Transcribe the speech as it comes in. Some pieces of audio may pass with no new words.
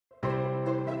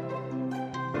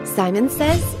Simon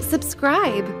says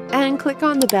subscribe and click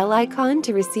on the bell icon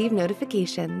to receive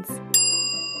notifications.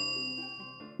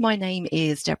 My name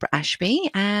is Deborah Ashby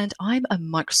and I'm a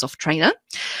Microsoft trainer.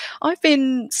 I've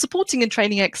been supporting and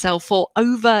training Excel for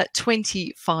over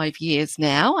 25 years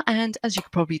now, and as you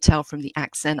can probably tell from the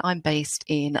accent, I'm based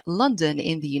in London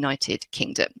in the United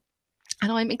Kingdom.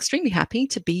 And I'm extremely happy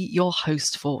to be your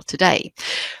host for today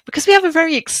because we have a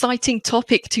very exciting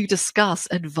topic to discuss: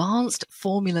 advanced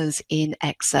formulas in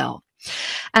Excel.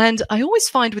 And I always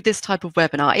find with this type of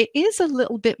webinar, it is a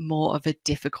little bit more of a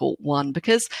difficult one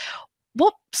because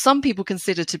what some people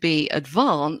consider to be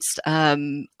advanced,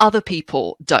 other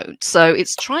people don't. So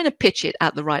it's trying to pitch it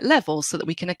at the right level so that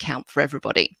we can account for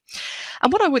everybody.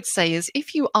 And what I would say is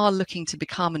if you are looking to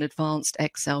become an advanced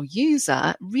Excel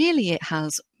user, really it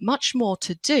has much more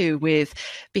to do with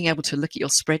being able to look at your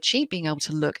spreadsheet, being able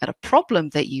to look at a problem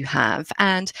that you have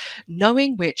and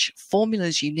knowing which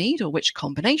formulas you need or which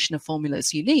combination of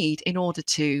formulas you need in order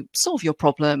to solve your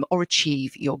problem or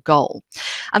achieve your goal.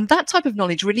 And that type of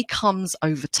knowledge really comes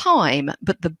over time,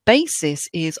 but the basis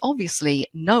is obviously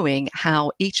knowing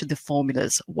how each of the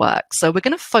formulas work. So we're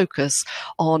going to focus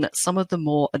on some of the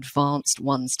more advanced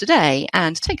ones today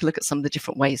and take a look at some of the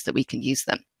different ways that we can use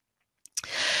them.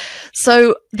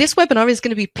 So this webinar is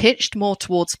going to be pitched more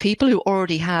towards people who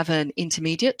already have an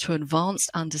intermediate to advanced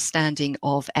understanding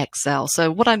of Excel. So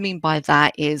what I mean by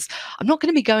that is I'm not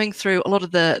going to be going through a lot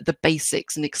of the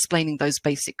basics and explaining those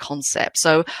basic concepts.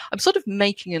 So I'm sort of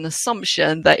making an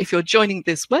assumption that if you're joining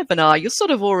this webinar, you're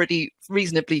sort of already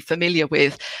reasonably familiar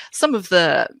with some of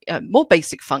the more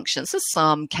basic functions, the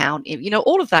sum, count,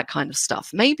 all of that kind of stuff.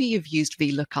 Maybe you've used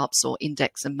VLOOKUPs or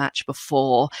index and match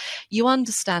before. You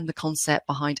understand the concept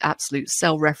behind absolute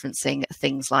cell referencing,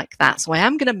 things like that. So I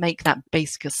am going to make that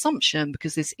basic assumption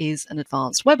because this is an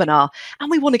advanced webinar and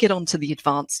we want to get on to the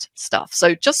advanced stuff.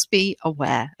 So just be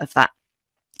aware of that.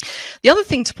 The other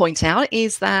thing to point out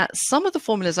is that some of the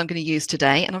formulas I'm going to use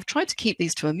today, and I've tried to keep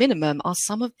these to a minimum, are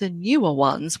some of the newer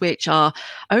ones which are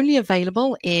only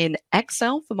available in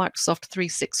Excel for Microsoft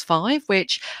 365,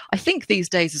 which I think these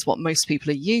days is what most people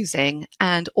are using,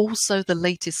 and also the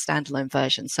latest standalone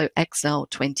version, so Excel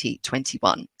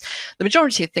 2021. The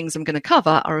majority of things I'm going to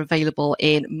cover are available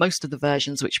in most of the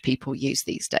versions which people use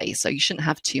these days, so you shouldn't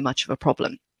have too much of a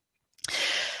problem.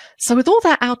 So with all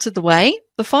that out of the way,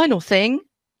 the final thing,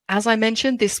 as I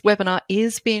mentioned, this webinar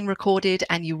is being recorded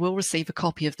and you will receive a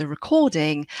copy of the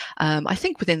recording, I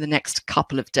think within the next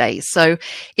couple of days. So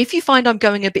if you find I'm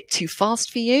going a bit too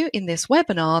fast for you in this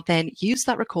webinar, then use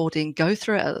that recording, go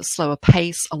through it at a slower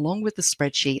pace along with the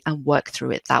spreadsheet and work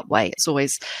through it that way. It's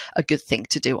always a good thing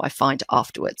to do, I find,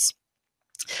 afterwards.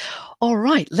 All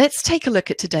right, let's take a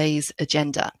look at today's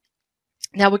agenda.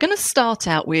 Now we're going to start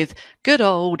out with good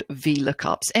old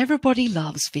VLOOKUPs. Everybody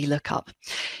loves VLOOKUP.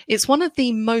 It's one of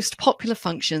the most popular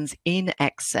functions in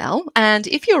Excel. And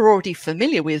if you're already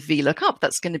familiar with VLOOKUP,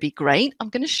 that's going to be great. I'm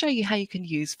going to show you how you can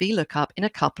use VLOOKUP in a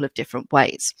couple of different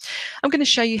ways. I'm going to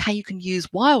show you how you can use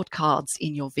wildcards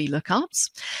in your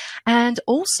VLOOKUPs and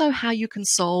also how you can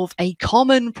solve a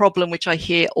common problem which I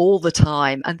hear all the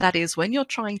time. And that is when you're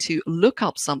trying to look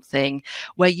up something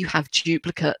where you have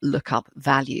duplicate lookup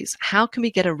values. How can we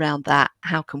get around that?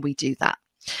 How can we do that?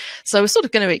 So we're sort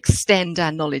of going to extend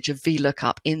our knowledge of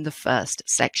VLOOKUP in the first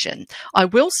section. I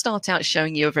will start out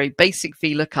showing you a very basic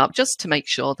VLOOKUP just to make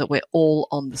sure that we're all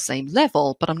on the same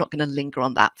level, but I'm not going to linger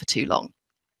on that for too long.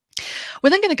 We're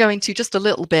then going to go into just a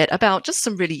little bit about just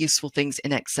some really useful things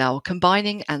in Excel,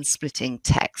 combining and splitting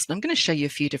text. I'm going to show you a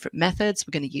few different methods.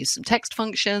 We're going to use some text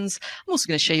functions. I'm also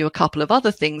going to show you a couple of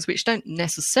other things which don't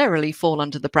necessarily fall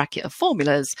under the bracket of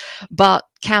formulas, but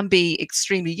can be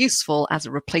extremely useful as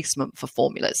a replacement for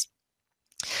formulas.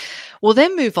 We'll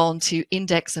then move on to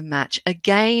index and match.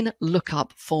 Again,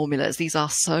 lookup formulas. These are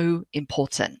so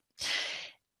important.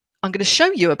 I'm going to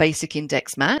show you a basic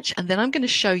index match, and then I'm going to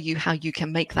show you how you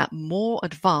can make that more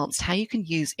advanced, how you can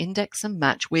use index and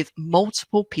match with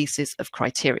multiple pieces of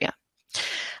criteria.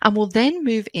 And we'll then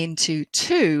move into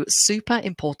two super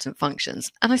important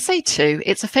functions. And I say two,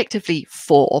 it's effectively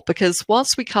four, because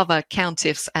whilst we cover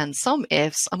COUNTIFs and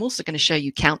SUMIFS, I'm also going to show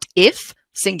you COUNTIF,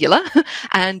 singular,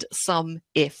 and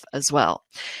SUMIF as well.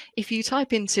 If you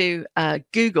type into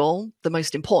Google the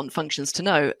most important functions to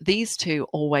know, these two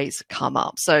always come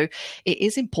up. So it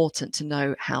is important to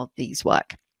know how these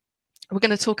work. We're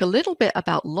going to talk a little bit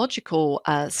about logical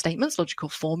statements, logical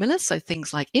formulas, so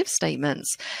things like if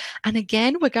statements. And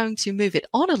again, we're going to move it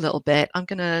on a little bit. I'm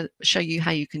going to show you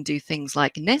how you can do things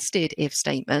like nested if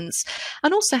statements,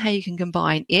 and also how you can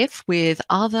combine if with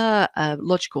other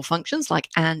logical functions like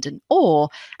and or,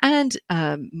 and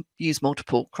use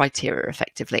multiple criteria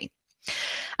effectively.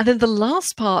 And then the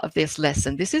last part of this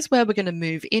lesson, this is where we're going to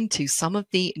move into some of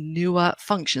the newer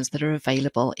functions that are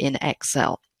available in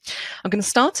Excel. I'm going to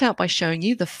start out by showing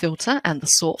you the filter and the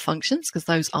sort functions because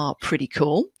those are pretty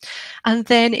cool. And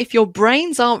then if your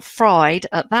brains aren't fried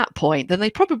at that point, then they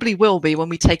probably will be when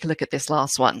we take a look at this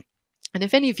last one. And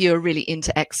if any of you are really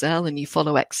into Excel and you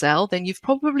follow Excel, then you've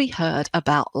probably heard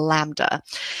about LAMBDA.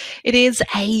 It is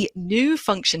a new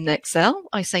function in Excel.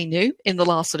 I say new, in the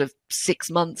last sort of 6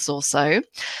 months or so.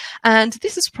 And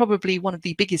this is probably one of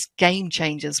the biggest game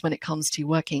changers when it comes to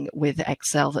working with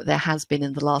Excel that there has been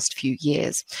in the last few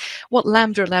years. What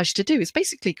LAMBDA allows you to do is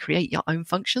basically create your own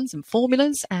functions and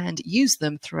formulas and use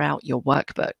them throughout your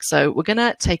workbook. So we're going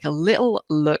to take a little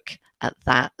look at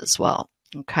that as well.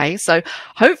 Okay, so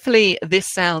hopefully this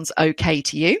sounds okay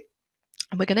to you.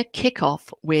 And we're going to kick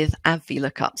off with our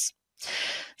VLOOKUPs.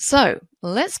 So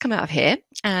let's come out of here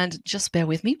and just bear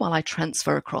with me while I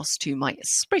transfer across to my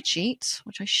spreadsheet,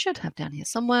 which I should have down here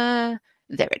somewhere.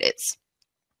 There it is.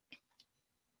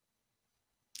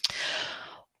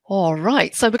 All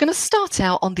right, so we're going to start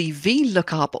out on the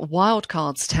VLOOKUP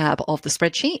wildcards tab of the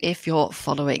spreadsheet if you're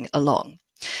following along.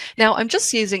 Now, I'm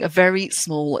just using a very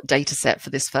small data set for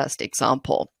this first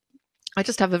example. I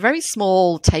just have a very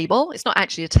small table. It's not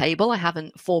actually a table. I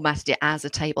haven't formatted it as a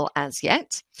table as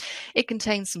yet. It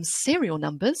contains some serial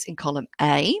numbers in column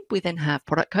A. We then have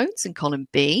product codes in column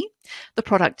B, the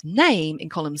product name in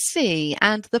column C,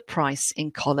 and the price in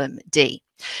column D.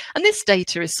 And this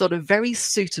data is sort of very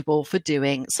suitable for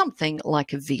doing something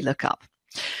like a VLOOKUP.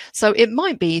 So it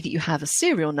might be that you have a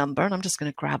serial number, and I'm just going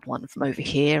to grab one from over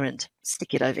here and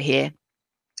stick it over here.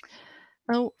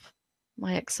 Oh,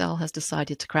 my Excel has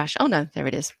decided to crash. Oh no, there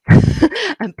it is.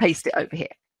 And paste it over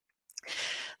here.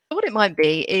 What it might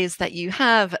be is that you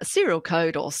have a serial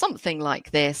code or something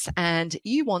like this, and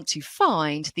you want to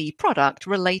find the product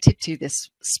related to this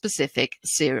specific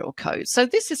serial code. So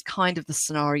this is kind of the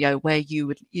scenario where you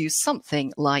would use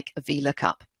something like a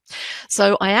VLOOKUP.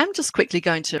 So I am just quickly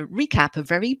going to recap a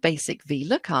very basic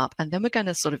VLOOKUP, and then we're going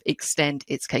to sort of extend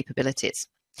its capabilities.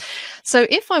 So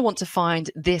if I want to find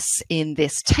this in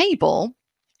this table,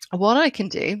 what I can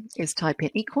do is type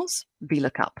in equals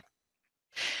VLOOKUP.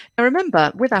 Now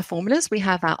remember, with our formulas, we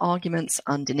have our arguments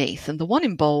underneath, and the one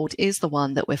in bold is the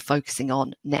one that we're focusing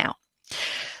on now.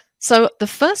 So the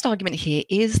first argument here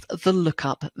is the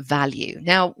lookup value.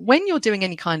 Now, when you're doing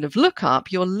any kind of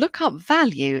lookup, your lookup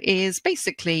value is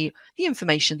basically the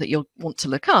information that you'll want to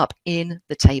look up in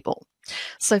the table.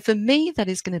 So for me, that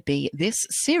is going to be this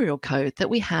serial code that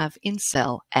we have in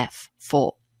cell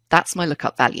F4. That's my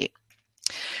lookup value.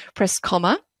 Press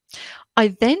comma. I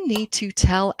then need to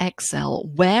tell Excel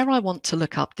where I want to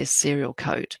look up this serial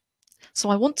code. So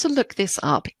I want to look this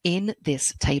up in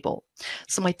this table.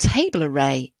 So my table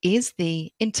array is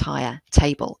the entire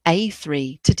table,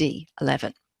 A3 to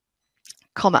D11,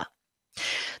 comma.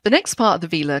 The next part of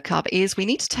the VLOOKUP is we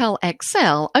need to tell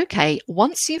Excel, okay,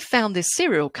 once you've found this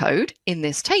serial code in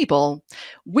this table,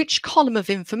 which column of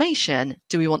information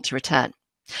do we want to return?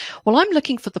 Well, I'm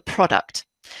looking for the product.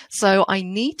 So I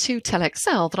need to tell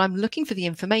Excel that I'm looking for the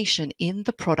information in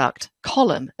the product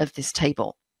column of this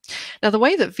table. Now, the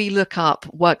way that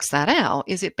VLOOKUP works that out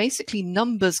is it basically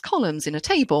numbers columns in a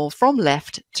table from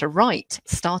left to right,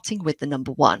 starting with the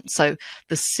number 1. So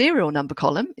the serial number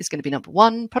column is going to be number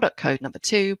 1, product code number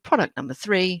 2, product number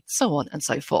 3, so on and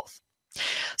so forth.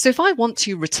 So if I want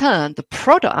to return the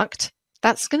product,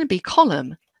 that's going to be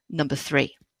column number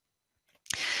 3.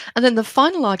 And then the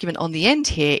final argument on the end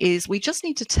here is we just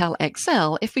need to tell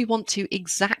Excel if we want to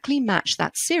exactly match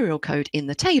that serial code in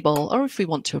the table or if we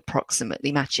want to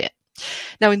approximately match it.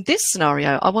 Now in this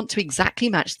scenario, I want to exactly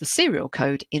match the serial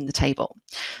code in the table.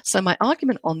 So my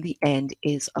argument on the end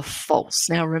is a false.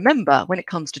 Now remember, when it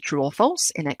comes to true or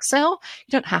false in Excel,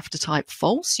 you don't have to type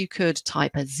false. You could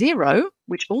type a 0,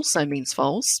 which also means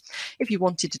false. If you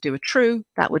wanted to do a true,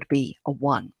 that would be a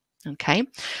 1. Okay,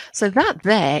 so that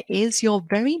there is your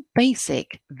very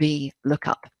basic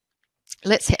VLOOKUP.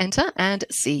 Let's hit enter and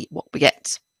see what we get.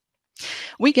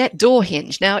 We get door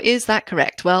hinge. Now, is that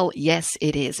correct? Well, yes,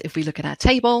 it is. If we look at our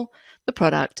table, the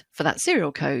product for that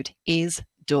serial code is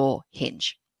door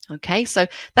hinge. Okay, so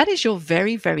that is your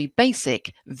very, very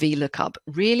basic VLOOKUP.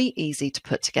 Really easy to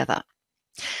put together.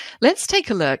 Let's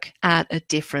take a look at a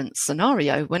different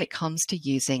scenario when it comes to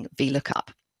using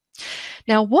VLOOKUP.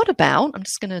 Now, what about, I'm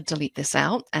just going to delete this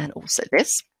out and also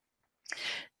this.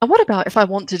 And what about if I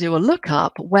want to do a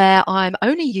lookup where I'm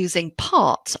only using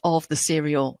part of the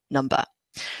serial number?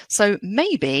 So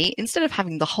maybe instead of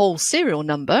having the whole serial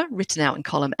number written out in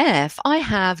column F, I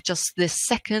have just this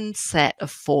second set of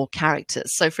 4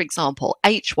 characters. So for example,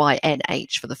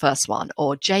 HYNH for the first one,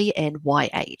 or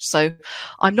JNYH. So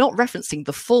I'm not referencing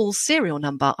the full serial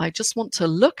number. I just want to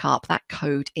look up that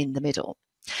code in the middle.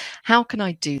 How can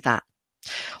I do that?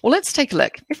 Well, let's take a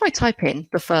look. If I type in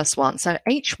the first one, so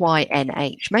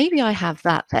HYNH, maybe I have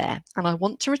that there, and I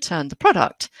want to return the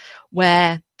product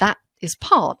where that is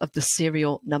part of the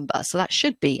serial number. So that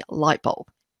should be light bulb.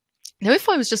 Now, if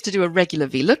I was just to do a regular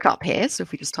VLOOKUP here, so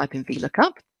if we just type in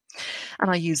VLOOKUP,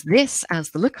 and I use this as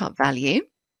the lookup value,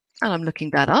 and I'm looking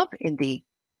that up in the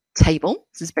table,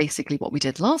 this is basically what we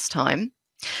did last time,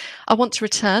 I want to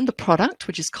return the product,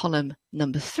 which is column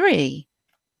number 3,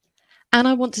 and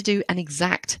I want to do an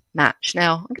exact match.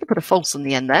 Now, I'm going to put a false on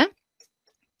the end there.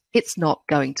 It's not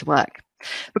going to work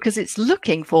because it's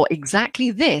looking for exactly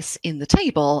this in the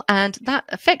table, and that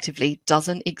effectively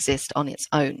doesn't exist on its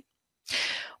own.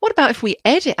 What about if we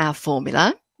edit our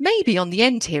formula, maybe on the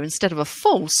end here, instead of a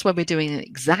false where we're doing an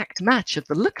exact match of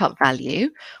the lookup value,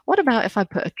 what about if I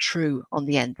put a true on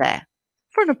the end there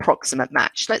for an approximate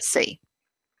match? Let's see.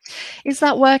 Is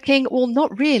that working? Well,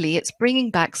 not really. It's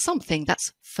bringing back something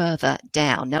that's further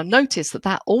down. Now, notice that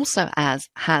that also has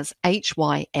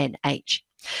HYNH,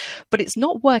 but it's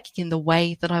not working in the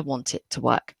way that I want it to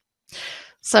work.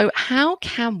 So how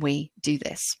can we do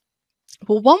this?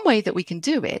 Well, one way that we can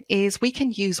do it is we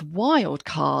can use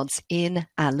wildcards in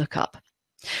our lookup.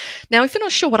 Now, if you're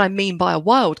not sure what I mean by a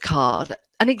wildcard,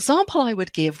 an example I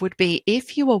would give would be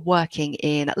if you were working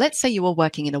in, let's say you were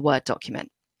working in a Word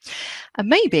document. And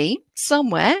maybe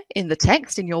somewhere in the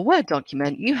text in your Word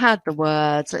document, you had the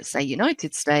words, let's say,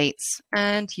 United States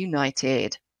and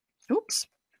United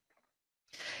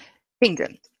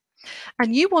Kingdom.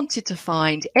 And you wanted to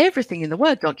find everything in the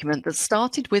Word document that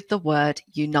started with the word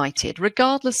United,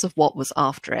 regardless of what was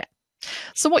after it.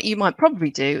 So what you might probably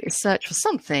do is search for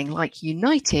something like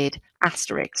United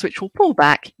asterisk, which will pull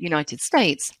back United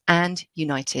States and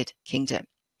United Kingdom.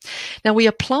 Now we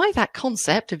apply that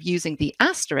concept of using the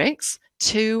asterisks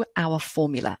to our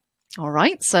formula. All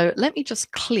right, so let me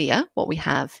just clear what we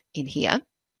have in here.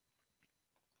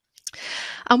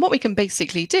 And what we can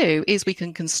basically do is we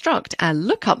can construct our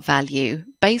lookup value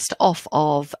based off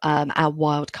of our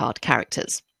wildcard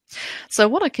characters. So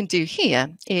what I can do here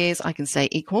is I can say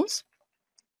equals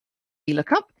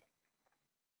VLOOKUP.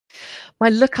 My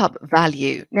lookup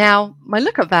value. Now, my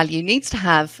lookup value needs to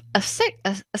have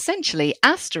essentially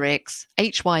asterisks,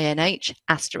 HYNH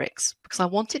asterisks, because I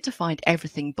want it to find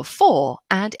everything before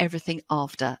and everything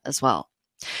after as well.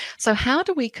 So how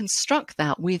do we construct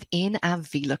that within our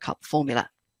VLOOKUP formula?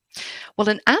 Well,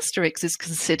 an asterisk is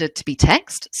considered to be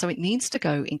text, so it needs to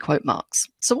go in quote marks.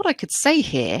 So what I could say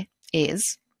here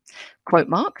is quote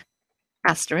mark,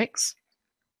 asterisk,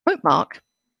 quote mark,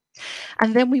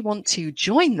 and then we want to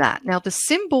join that. Now, the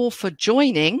symbol for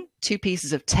joining two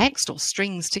pieces of text or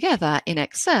strings together in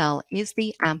Excel is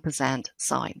the ampersand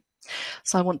sign.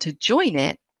 So I want to join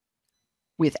it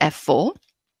with F4,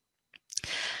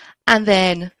 and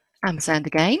then ampersand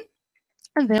again,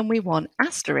 and then we want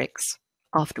asterisks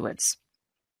afterwards.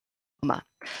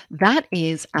 That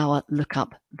is our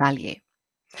lookup value.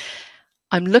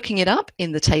 I'm looking it up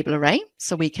in the table array,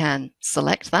 so we can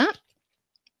select that,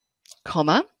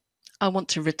 comma. I want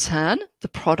to return the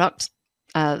product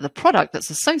that's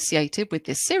associated with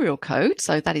this serial code.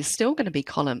 So that is still going to be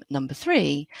column number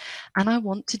 3. And I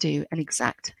want to do an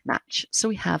exact match. So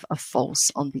we have a false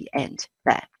on the end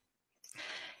there.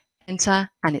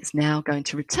 Enter, and it's now going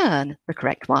to return the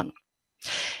correct one.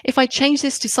 If I change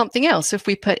this to something else, if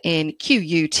we put in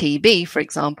QUTB, for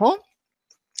example,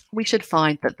 we should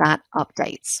find that that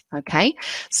updates. Okay,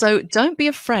 so don't be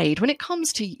afraid when it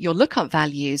comes to your lookup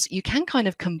values. You can kind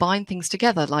of combine things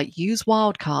together, like use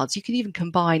wildcards. You can even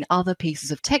combine other pieces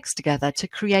of text together to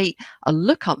create a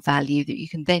lookup value that you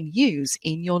can then use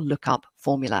in your lookup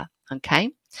formula.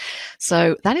 Okay,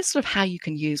 so that is sort of how you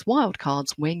can use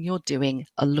wildcards when you're doing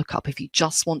a lookup if you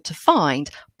just want to find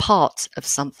part of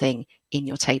something in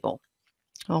your table.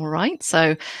 All right,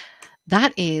 so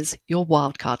that is your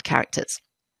wildcard characters.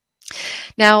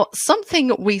 Now,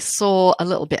 something we saw a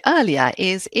little bit earlier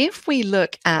is if we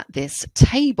look at this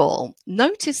table,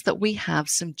 notice that we have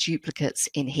some duplicates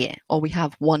in here, or we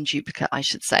have one duplicate, I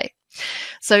should say.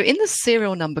 So in the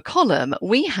serial number column,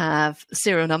 we have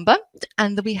serial number,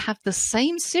 and we have the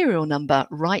same serial number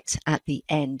right at the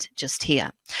end just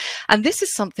here. And this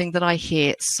is something that I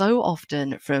hear so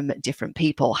often from different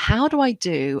people. How do I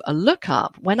do a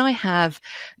lookup when I have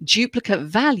duplicate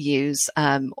values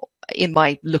in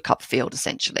my lookup field,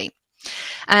 essentially?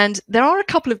 And there are a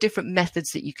couple of different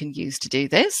methods that you can use to do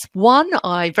this. One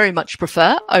I very much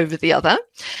prefer over the other,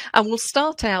 and we'll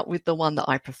start out with the one that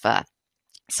I prefer.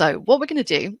 So what we're going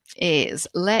to do is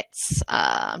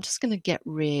I'm just going to get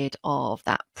rid of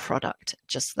that product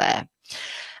just there.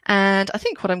 And I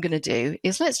think what I'm going to do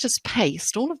is let's just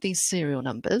paste all of these serial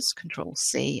numbers, Control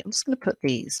C. I'm just going to put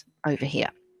these over here.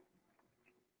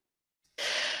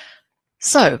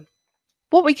 So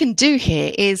what we can do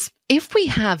here is if we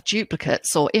have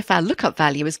duplicates, or if our lookup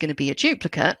value is going to be a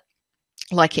duplicate,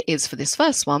 like it is for this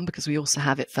first one, because we also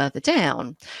have it further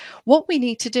down, what we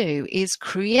need to do is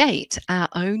create our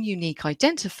own unique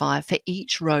identifier for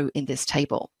each row in this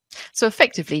table. So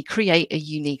effectively create a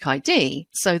unique ID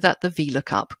so that the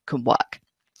VLOOKUP can work.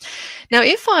 Now,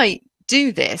 if I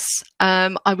do this,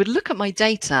 I would look at my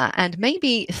data and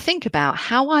maybe think about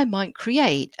how I might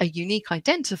create a unique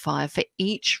identifier for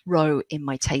each row in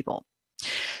my table.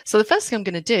 So the first thing I'm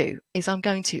going to do is I'm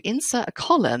going to insert a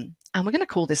column, and we're going to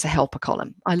call this a helper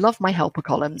column. I love my helper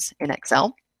columns in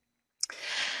Excel.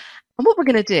 And what we're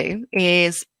going to do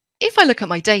is, if I look at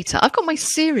my data, I've got my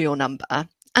serial number,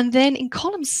 and then in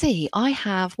column C, I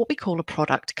have what we call a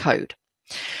product code.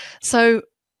 So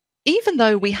even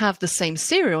though we have the same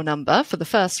serial number for the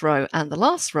first row and the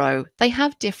last row, they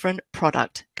have different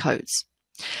product codes.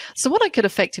 So what I could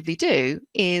effectively do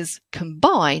is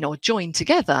combine or join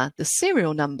together the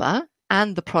serial number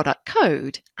and the product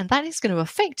code, and that is going to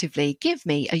effectively give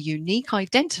me a unique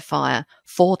identifier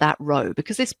for that row,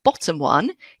 because this bottom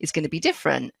one is going to be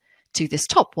different to this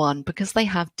top one because they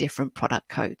have different product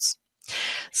codes.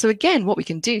 So again, what we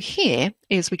can do here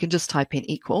is we can just type in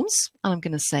equals, and I'm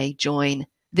going to say join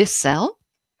this cell.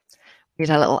 We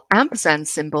need a little ampersand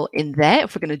symbol in there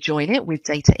if we're going to join it with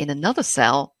data in another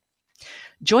cell.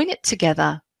 Join it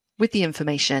together with the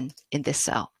information in this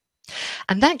cell.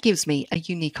 And that gives me a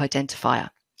unique identifier.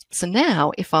 So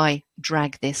now if I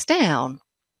drag this down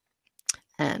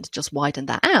and just widen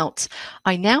that out,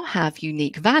 I now have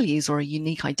unique values or a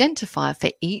unique identifier for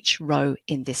each row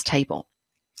in this table.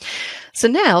 So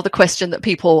now the question that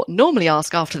people normally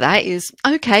ask after that is,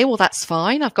 okay, well, that's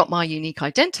fine. I've got my unique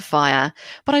identifier,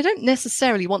 but I don't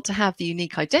necessarily want to have the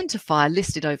unique identifier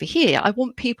listed over here. I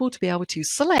want people to be able to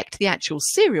select the actual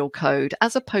serial code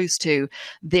as opposed to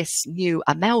this new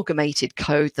amalgamated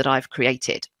code that I've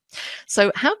created.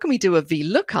 So how can we do a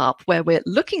VLOOKUP where we're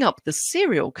looking up the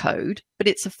serial code, but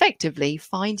it's effectively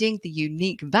finding the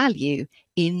unique value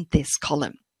in this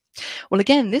column? Well,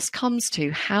 again, this comes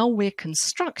to how we're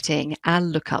constructing our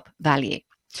lookup value.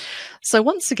 So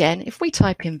once again, if we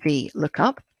type in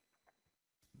VLOOKUP,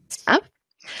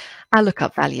 our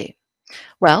lookup value,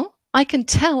 well, I can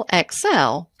tell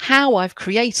Excel how I've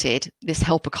created this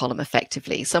helper column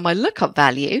effectively. So my lookup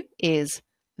value is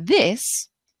this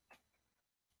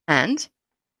and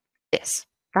this.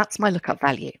 That's my lookup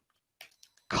value,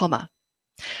 comma.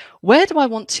 Where do I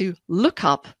want to look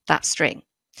up that string?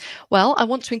 Well, I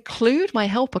want to include my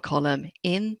helper column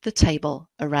in the table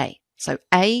array. So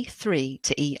A3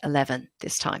 to E11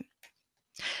 this time.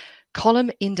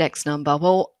 Column index number.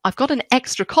 Well, I've got an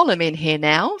extra column in here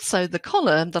now. So the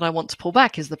column that I want to pull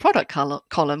back is the product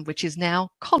column, which is now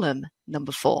column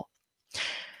number 4.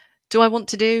 Do I want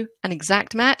to do an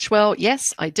exact match? Well, yes,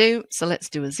 I do. So let's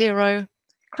do a 0,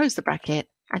 close the bracket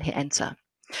and hit enter.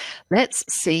 Let's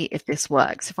see if this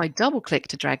works. If I double click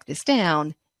to drag this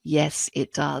down, yes,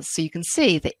 it does. So you can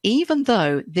see that even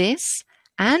though this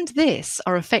and this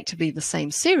are effectively the same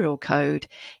serial code,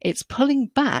 it's pulling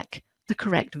back the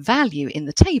correct value in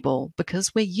the table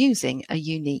because we're using a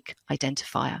unique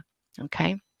identifier.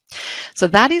 Okay, so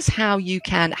that is how you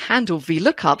can handle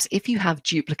VLOOKUPs if you have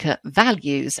duplicate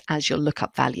values as your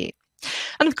lookup value.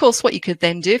 And of course, what you could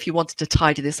then do if you wanted to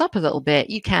tidy this up a little bit,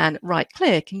 you can right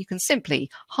click and you can simply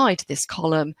hide this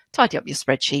column, tidy up your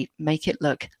spreadsheet, make it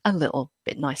look a little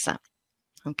bit nicer.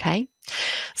 Okay,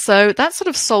 so that sort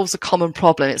of solves a common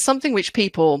problem. It's something which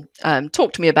people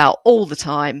talk to me about all the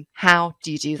time. How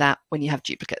do you do that when you have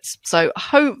duplicates? So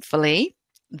hopefully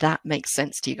that makes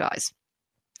sense to you guys.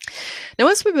 Now,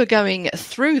 as we were going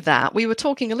through that, we were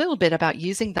talking a little bit about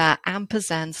using that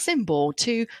ampersand symbol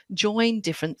to join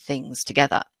different things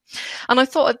together. And I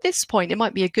thought at this point, it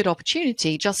might be a good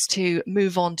opportunity just to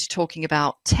move on to talking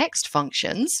about text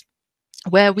functions,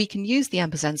 where we can use the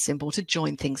ampersand symbol to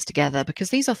join things together, because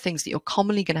these are things that you're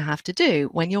commonly going to have to do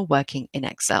when you're working in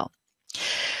Excel.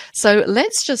 So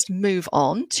let's just move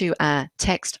on to our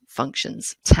text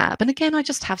functions tab. And again, I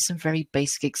just have some very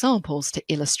basic examples to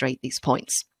illustrate these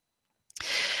points.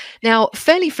 Now,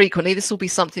 fairly frequently, this will be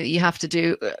something that you have to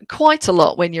do quite a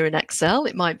lot when you're in Excel.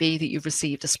 It might be that you've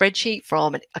received a spreadsheet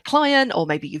from a client, or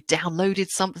maybe you've downloaded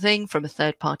something from a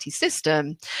third-party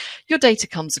system. Your data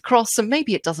comes across and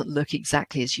maybe it doesn't look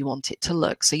exactly as you want it to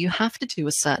look. So you have to do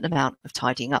a certain amount of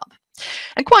tidying up.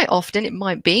 And quite often it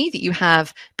might be that you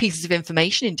have pieces of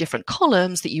information in different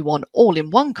columns that you want all in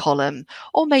one column,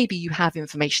 or maybe you have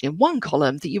information in one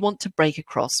column that you want to break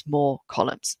across more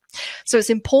columns. So it's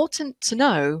important to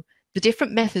know the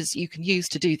different methods you can use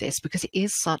to do this because it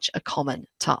is such a common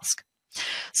task.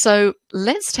 So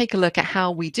let's take a look at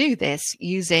how we do this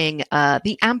using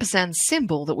the ampersand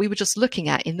symbol that we were just looking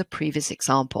at in the previous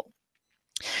example.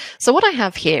 So what I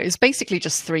have here is basically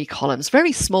just 3 columns,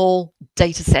 very small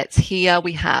data sets. Here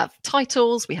we have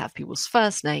titles, we have people's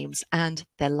first names and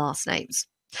their last names.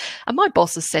 And my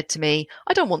boss has said to me,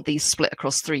 I don't want these split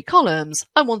across 3 columns.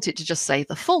 I want it to just say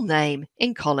the full name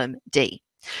in column D.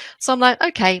 So I'm like,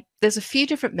 okay, there's a few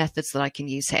different methods that I can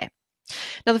use here.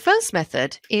 Now, the first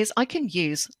method is I can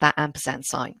use that ampersand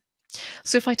sign.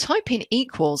 So if I type in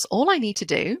equals, all I need to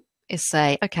do is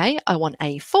say, okay, I want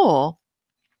A4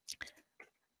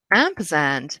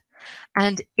 ampersand,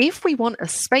 and if we want a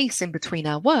space in between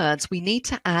our words, we need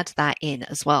to add that in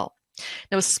as well.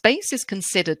 Now, a space is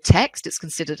considered text, it's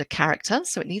considered a character,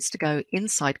 so it needs to go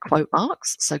inside quote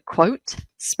marks. So quote,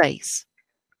 space,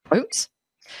 quote.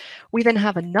 We then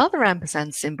have another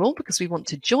ampersand symbol because we want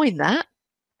to join that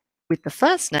with the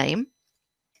first name.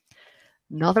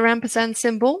 Another ampersand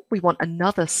symbol, we want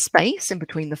another space in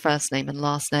between the first name and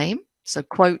last name. So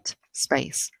quote,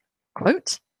 space,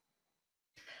 quote,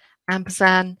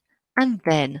 ampersand, and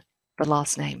then the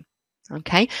last name.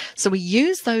 Okay, so we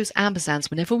use those ampersands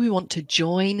whenever we want to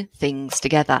join things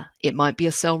together. It might be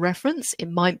a cell reference, it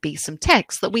might be some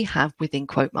text that we have within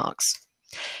quote marks.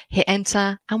 Hit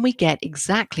enter and we get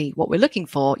exactly what we're looking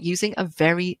for using a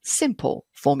very simple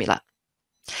formula.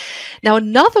 Now,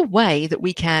 another way that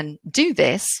we can do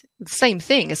this, the same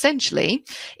thing essentially,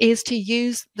 is to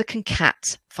use the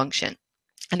concat function.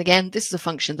 And again, this is a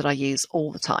function that I use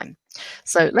all the time.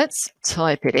 So let's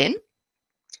type it in.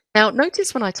 Now,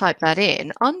 notice when I type that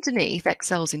in, underneath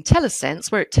Excel's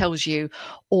IntelliSense, where it tells you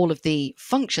all of the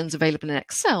functions available in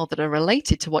Excel that are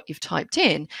related to what you've typed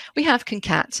in, we have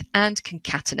concat and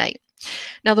concatenate.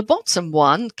 Now, the bottom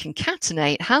one,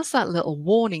 concatenate, has that little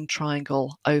warning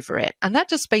triangle over it. And that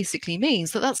just basically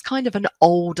means that that's kind of an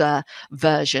older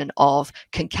version of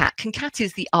concat. Concat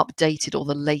is the updated or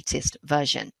the latest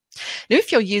version. Now,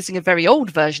 if you're using a very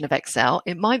old version of Excel,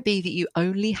 it might be that you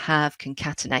only have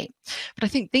concatenate. But I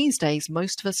think these days,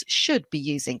 most of us should be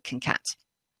using concat.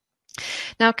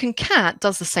 Now, concat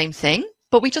does the same thing,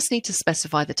 but we just need to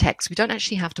specify the text. We don't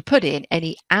actually have to put in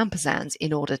any ampersands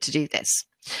in order to do this.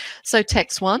 So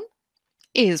text 1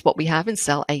 is what we have in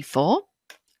cell A4,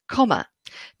 comma.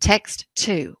 Text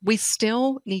 2, we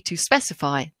still need to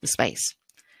specify the space.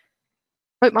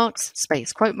 Quote marks,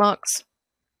 space, quote marks,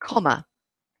 comma.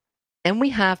 Then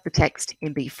we have the text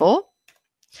in B4,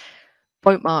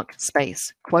 quote mark,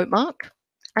 space, quote mark,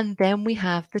 and then we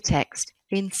have the text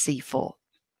in C4.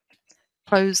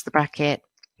 Close the bracket,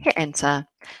 hit enter,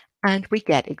 and we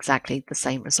get exactly the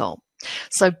same result.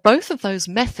 So both of those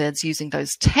methods using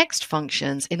those text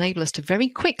functions enable us to very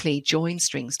quickly join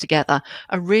strings together,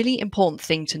 a really important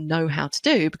thing to know how to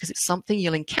do because it's something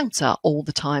you'll encounter all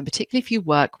the time, particularly if you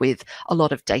work with a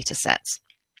lot of data sets.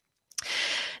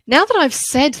 Now that I've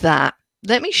said that,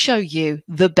 let me show you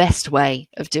the best way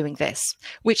of doing this,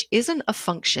 which isn't a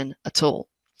function at all.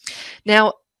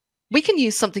 Now, we can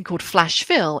use something called flash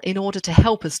fill in order to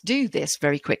help us do this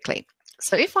very quickly.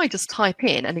 So if I just type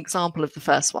in an example of the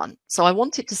first one, so I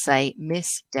want it to say Miss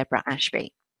Deborah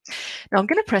Ashby. Now I'm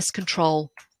going to press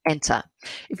Control Enter.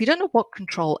 If you don't know what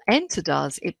Control Enter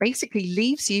does, it basically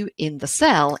leaves you in the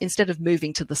cell instead of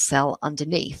moving to the cell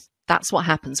underneath. That's what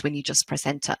happens when you just press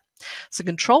Enter. So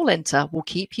Control Enter will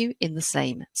keep you in the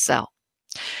same cell.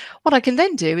 What I can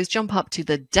then do is jump up to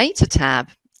the Data tab,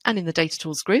 and in the Data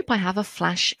Tools group, I have a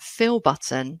Flash Fill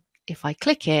button. If I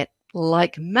click it,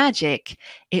 like magic,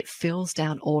 it fills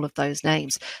down all of those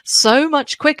names so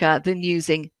much quicker than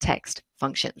using text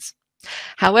functions.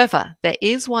 However, there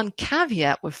is one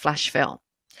caveat with flash fill.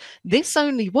 This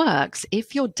only works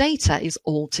if your data is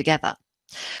all together.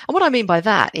 And what I mean by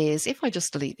that is if I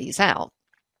just delete these out,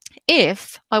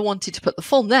 if I wanted to put the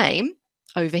full name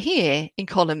over here in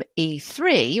column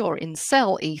E3, or in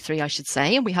cell E3, I should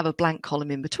say, and we have a blank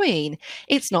column in between,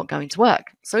 it's not going to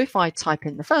work. So if I type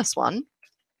in the first one,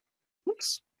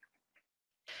 oops,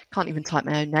 can't even type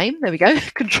my own name. There we go.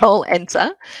 Control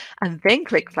Enter, and then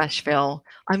click Flash Fill.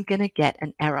 I'm going to get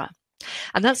an error.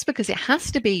 And that's because it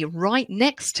has to be right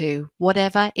next to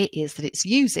whatever it is that it's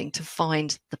using to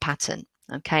find the pattern.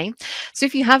 Okay, so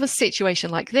if you have a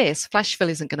situation like this, flash fill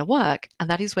isn't going to work, and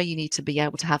that is where you need to be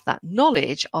able to have that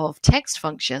knowledge of text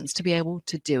functions to be able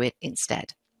to do it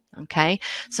instead. Okay,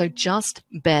 so just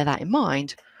bear that in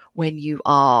mind when you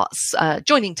are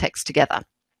joining text together.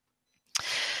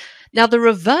 Now, the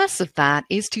reverse of that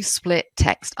is to split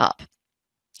text up.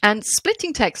 And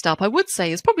splitting text up, I would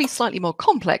say, is probably slightly more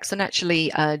complex than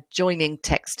actually joining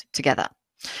text together.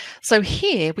 So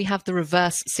here we have the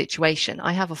reverse situation.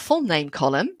 I have a full name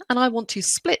column and I want to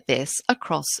split this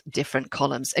across different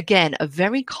columns. Again, a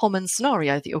very common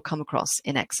scenario that you'll come across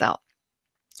in Excel.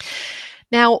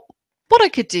 Now, what I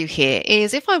could do here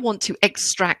is if I want to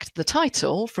extract the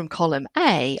title from column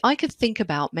A, I could think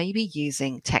about maybe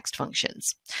using text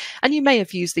functions. And you may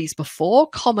have used these before.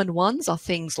 Common ones are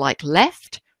things like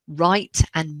left, right,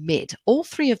 and mid. All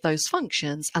three of those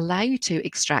functions allow you to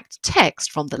extract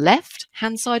text from the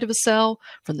left-hand side of a cell,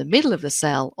 from the middle of the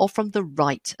cell, or from the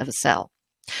right of a cell.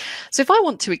 So if I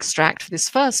want to extract for this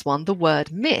first one the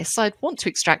word miss, I'd want to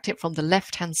extract it from the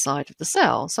left-hand side of the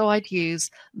cell. So I'd use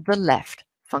the left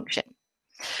function.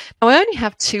 Now I only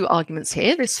have two arguments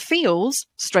here. This feels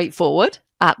straightforward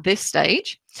at this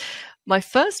stage. My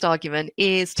first argument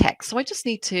is text. So I just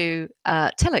need to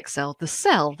tell Excel the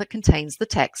cell that contains the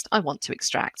text I want to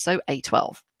extract, so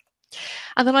A12.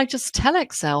 And then I just tell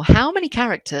Excel how many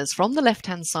characters from the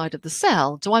left-hand side of the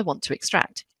cell do I want to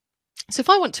extract. So if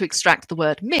I want to extract the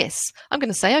word miss, I'm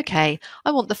going to say, okay,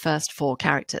 I want the first 4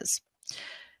 characters.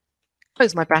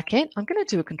 Close my bracket. I'm going to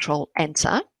do a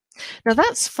Control-Enter. Now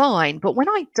that's fine, but when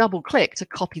I double-click to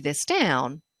copy this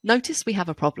down, notice we have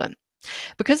a problem.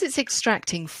 Because it's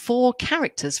extracting 4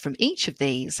 characters from each of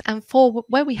these, and for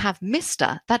where we have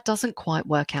Mr., that doesn't quite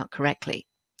work out correctly.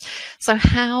 So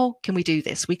how can we do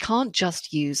this? We can't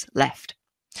just use left.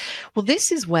 Well,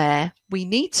 this is where we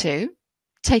need to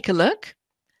take a look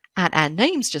at our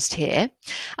names just here.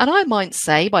 And I might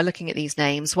say, by looking at these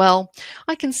names, well,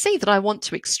 I can see that I want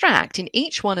to extract in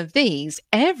each one of these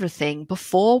everything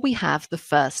before we have the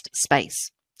first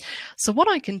space. So what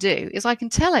I can do is I can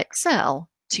tell Excel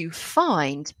to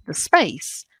find the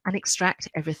space and extract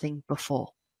everything before.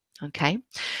 Okay,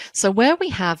 so where we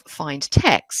have find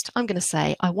text, I'm going to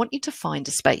say, I want you to find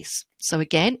a space. So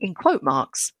again, in quote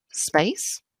marks,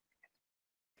 space.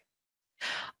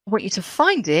 I want you to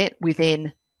find it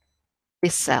within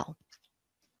this cell.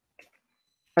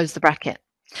 Close the bracket.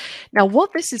 Now,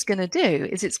 what this is going to do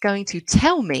is it's going to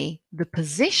tell me the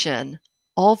position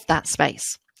of that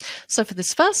space. So for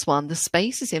this first one, the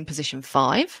space is in position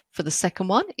 5. For the second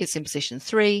one, it's in position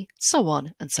 3, so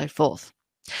on and so forth.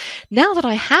 Now that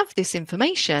I have this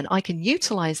information, I can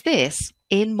utilize this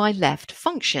in my left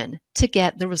function to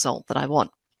get the result that I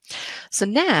want. So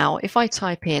now if I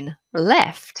type in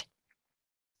left,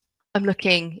 I'm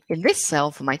looking in this cell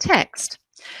for my text.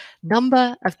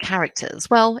 Number of characters.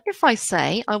 Well, if I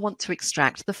say I want to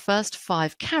extract the first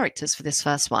 5 characters for this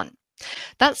first one,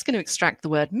 that's going to extract the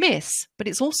word miss, but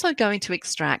it's also going to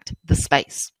extract the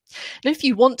space. And if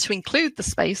you want to include the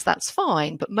space, that's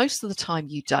fine, but most of the time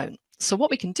you don't. So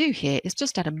what we can do here is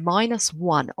just add a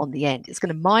 -1 on the end. It's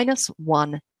going to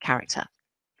 -1 character.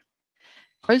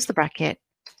 Close the bracket,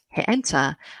 hit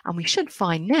enter, and we should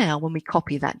find now when we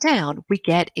copy that down, we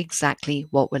get exactly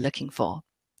what we're looking for.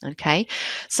 Okay,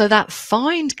 so that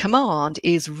find command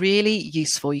is really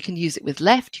useful. You can use it with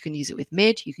left, you can use it with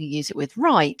mid, you can use it with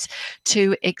right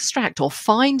to extract or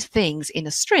find things in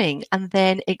a string and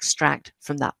then extract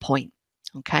from that point.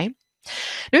 Okay.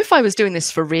 Now, if I was doing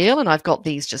this for real and I've got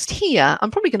these just here,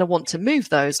 I'm probably going to want to move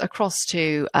those across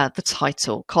to the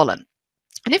title column.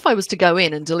 And if I was to go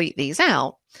in and delete these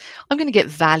out, I'm going to get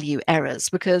value errors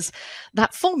because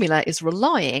that formula is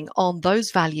relying on those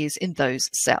values in those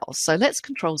cells. So let's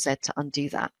Control Z to undo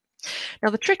that. Now,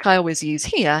 the trick I always use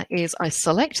here is I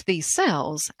select these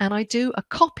cells and I do a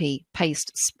copy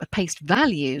paste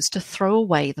values to throw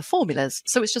away the formulas.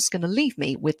 So it's just going to leave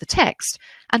me with the text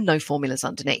and no formulas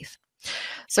underneath.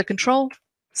 So Control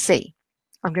C.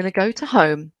 I'm going to go to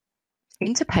Home,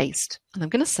 into Paste, and I'm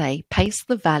going to say paste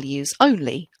the values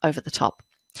only over the top.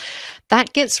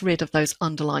 That gets rid of those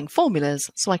underlying formulas,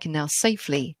 so I can now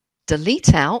safely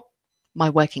delete out my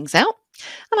workings out,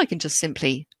 and I can just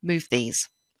simply move these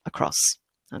across.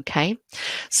 Okay,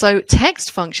 so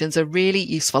text functions are really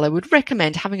useful. I would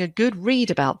recommend having a good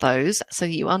read about those so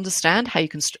that you understand how you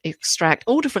can extract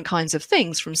all different kinds of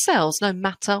things from cells, no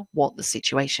matter what the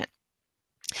situation.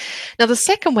 Now, the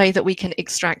second way that we can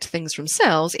extract things from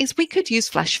cells is we could use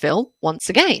flash fill once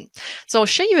again. So I'll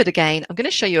show you it again. I'm going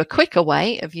to show you a quicker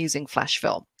way of using flash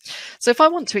fill. So if I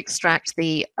want to extract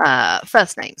the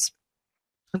first names,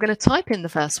 I'm going to type in the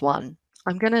first one.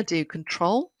 I'm going to do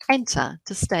Control Enter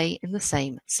to stay in the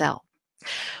same cell.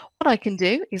 What I can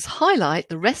do is highlight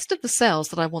the rest of the cells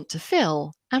that I want to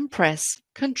fill and press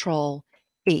Control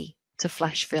E to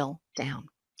flash fill down.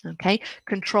 Okay,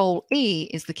 Control E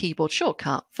is the keyboard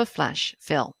shortcut for flash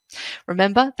fill.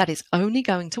 Remember, that is only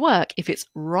going to work if it's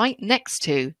right next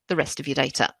to the rest of your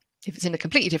data. If it's in a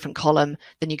completely different column,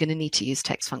 then you're going to need to use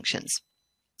text functions.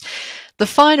 The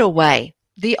final way,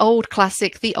 the old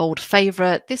classic, the old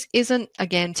favorite. This isn't,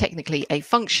 again, technically a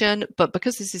function, but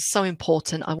because this is so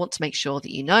important, I want to make sure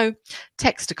that you know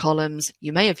text to columns.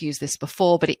 You may have used this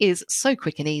before, but it is so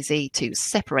quick and easy to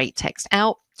separate text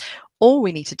out. All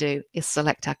we need to do is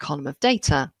select our column of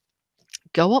data,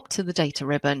 go up to the data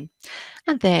ribbon,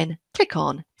 and then click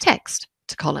on text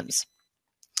to columns.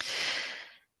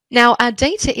 Now, our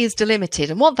data is delimited,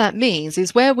 and what that means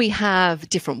is where we have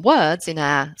different words in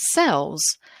our cells,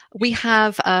 we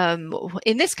have,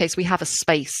 in this case, we have a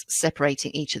space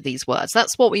separating each of these words.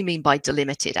 That's what we mean by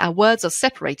delimited. Our words are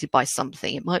separated by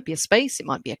something. It might be a space, it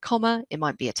might be a comma, it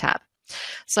might be a tab.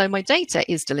 So my data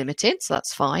is delimited, so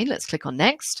that's fine. Let's click on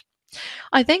Next.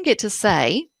 I then get to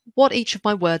say what each of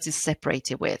my words is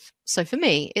separated with. So for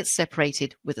me, it's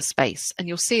separated with a space, and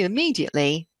you'll see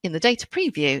immediately in the data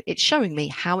preview, it's showing me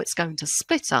how it's going to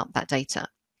split up that data.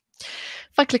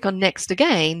 If I click on Next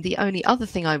again, the only other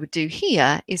thing I would do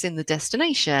here is in the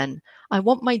destination, I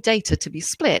want my data to be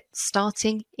split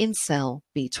starting in cell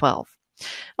B12.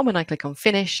 And when I click on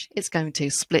Finish, it's going to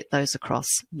split those across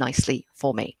nicely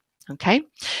for me. Okay,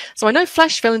 so I know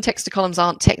flash fill and text to columns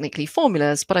aren't technically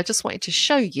formulas, but I just wanted to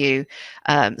show you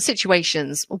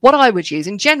situations, what I would use.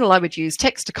 In general, I would use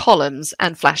text to columns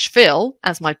and flash fill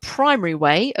as my primary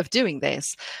way of doing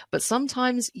this, but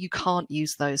sometimes you can't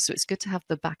use those. So it's good to have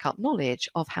the backup knowledge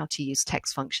of how to use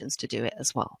text functions to do it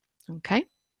as well. Okay,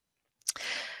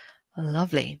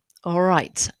 lovely. All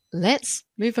right, let's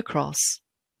move across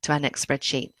to our next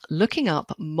spreadsheet, looking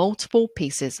up multiple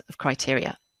pieces of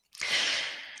criteria.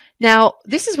 Now,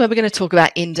 this is where we're going to talk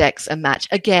about index and match.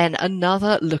 Again,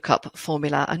 another lookup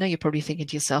formula. I know you're probably thinking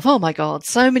to yourself, oh my God,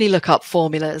 so many lookup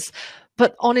formulas.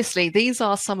 But honestly, these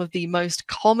are some of the most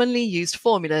commonly used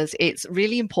formulas. It's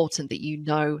really important that you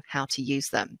know how to use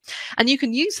them. And you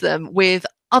can use them with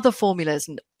other formulas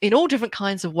in all different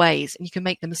kinds of ways. And you can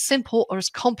make them as simple or as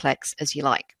complex as you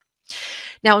like.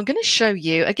 Now, I'm going to show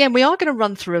you, again, we are going to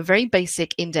run through a very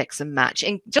basic index and match,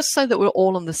 and just so that we're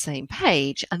all on the same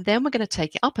page, and then we're going to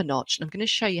take it up a notch, and I'm going to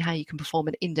show you how you can perform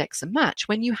an index and match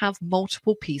when you have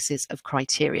multiple pieces of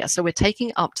criteria. So we're taking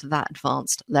it up to that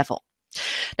advanced level.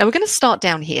 Now, we're going to start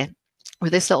down here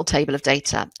with this little table of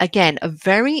data. Again, a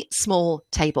very small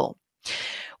table.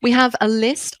 We have a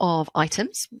list of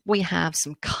items, we have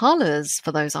some colors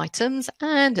for those items,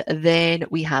 and then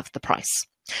we have the price.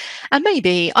 And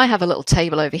maybe I have a little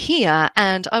table over here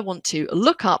and I want to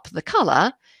look up the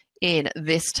color in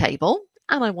this table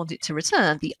and I want it to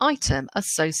return the item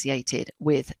associated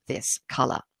with this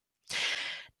color.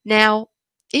 Now,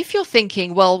 if you're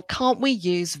thinking, well, can't we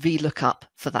use VLOOKUP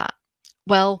for that?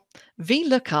 Well,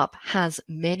 VLOOKUP has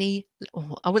many,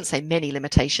 I wouldn't say many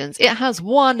limitations. It has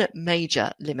one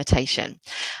major limitation.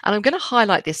 And I'm going to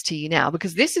highlight this to you now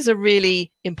because this is a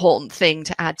really important thing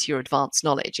to add to your advanced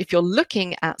knowledge. If you're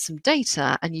looking at some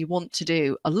data and you want to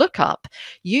do a lookup,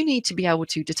 you need to be able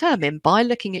to determine by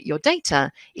looking at your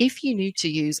data if you need to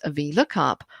use a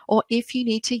VLOOKUP or if you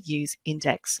need to use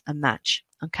index and match.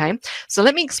 Okay, so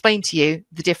let me explain to you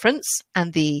the difference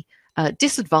and the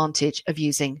disadvantage of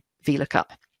using VLOOKUP.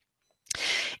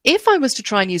 If I was to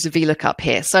try and use a VLOOKUP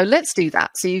here, so let's do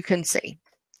that so you can see.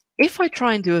 If I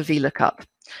try and do a VLOOKUP,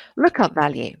 lookup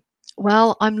value,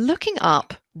 well, I'm looking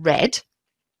up red.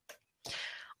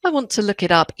 I want to look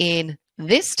it up in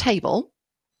this table,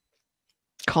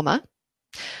 comma.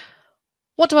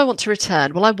 What do I want to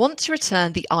return? Well, I want to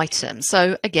return the item.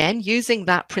 So again, using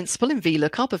that principle in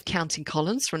VLOOKUP of counting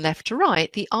columns from left to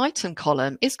right, the item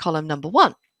column is column number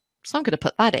 1. So I'm going to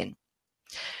put that in.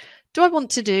 Do I want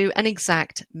to do an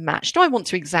exact match? Do I want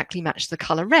to exactly match the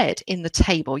color red in the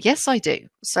table? Yes, I do.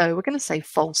 So we're going to say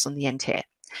false on the end here.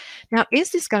 Now, is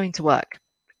this going to work?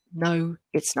 No,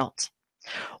 it's not.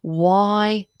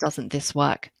 Why doesn't this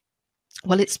work?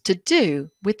 Well, it's to do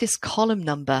with this column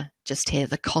number just here,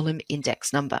 the column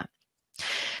index number.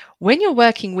 When you're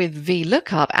working with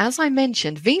VLOOKUP, as I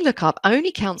mentioned, VLOOKUP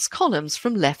only counts columns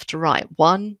from left to right,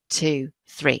 1, 2,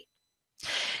 3.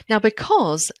 Now,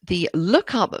 because the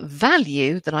lookup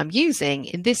value that I'm using,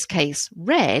 in this case,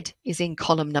 red, is in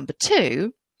column number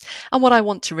 2, and what I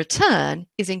want to return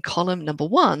is in column number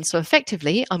 1, so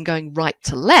effectively I'm going right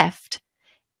to left,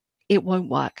 it won't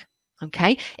work,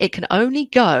 okay? It can only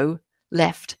go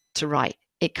left to right.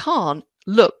 It can't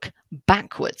look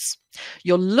backwards.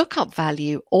 Your lookup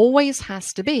value always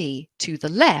has to be to the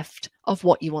left of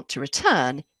what you want to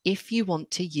return if you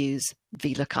want to use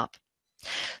VLOOKUP.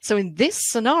 So in this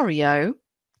scenario,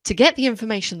 to get the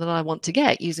information that I want to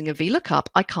get using a VLOOKUP,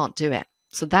 I can't do it.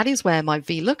 So that is where my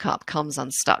VLOOKUP comes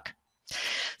unstuck.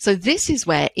 So this is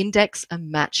where index and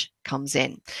match comes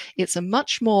in. It's a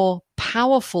much more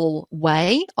powerful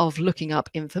way of looking up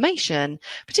information,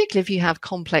 particularly if you have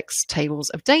complex tables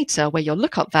of data where your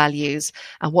lookup values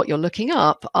and what you're looking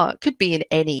up could be in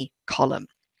any column.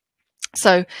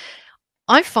 So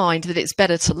I find that it's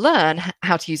better to learn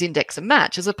how to use index and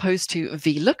match as opposed to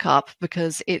VLOOKUP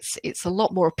because it's a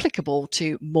lot more applicable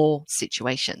to more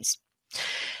situations.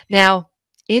 Now,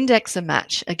 index and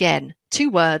match, again, 2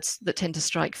 words that tend to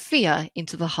strike fear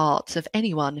into the heart of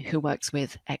anyone who works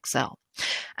with Excel.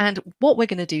 And what we're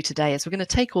going to do today is we're going to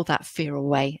take all that fear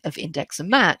away of index and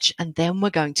match, and then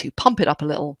we're going to pump it up a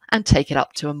little and take it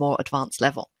up to a more advanced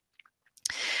level.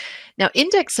 Now,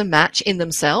 index and match in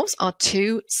themselves are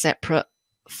 2 separate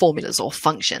formulas or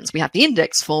functions. We have the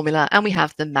index formula and we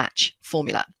have the match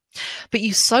formula. But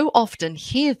you so often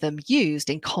hear them used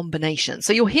in combination.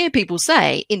 So you'll hear people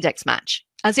say index match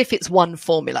as if it's one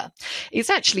formula.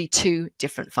 It's actually 2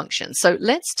 different functions. So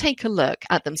let's take a look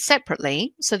at them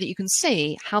separately so that you can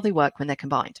see how they work when they're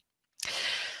combined.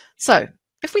 So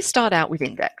if we start out with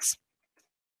index.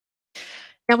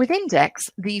 Now with index,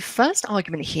 the first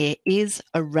argument here is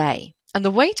array. And the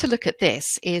way to look at this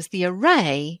is the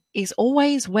array is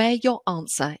always where your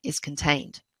answer is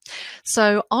contained.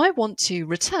 So I want to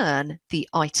return the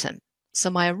item. So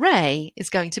my array is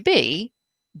going to be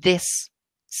this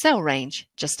cell range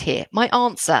just here. My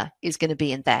answer is going to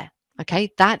be in there.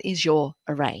 Okay, that is your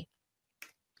array.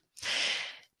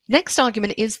 Next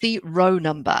argument is the row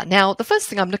number. Now, the first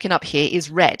thing I'm looking up here is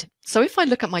red. So if I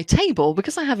look at my table,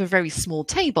 because I have a very small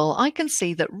table, I can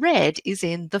see that red is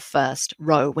in the first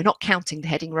row. We're not counting the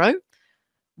heading row.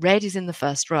 Red is in the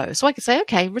first row. So I can say,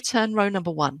 okay, return row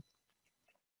number 1.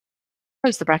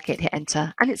 Close the bracket, hit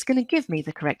enter, and it's going to give me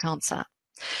the correct answer.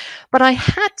 But I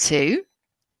had to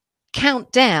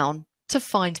count down to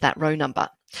find that row number.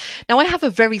 Now I have a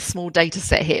very small data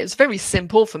set here. It's very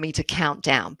simple for me to count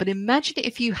down, but imagine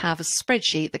if you have a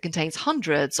spreadsheet that contains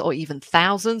hundreds or even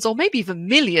thousands or maybe even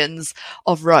millions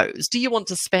of rows. Do you want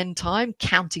to spend time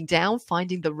counting down,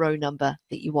 finding the row number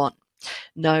that you want?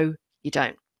 No, you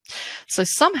don't. So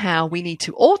somehow we need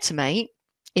to automate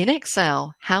in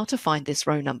Excel how to find this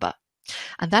row number.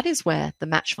 And that is where the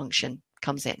match function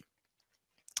comes in.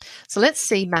 So let's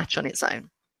see match on its own.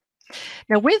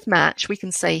 Now with match, we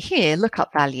can say here,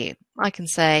 lookup value. I can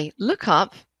say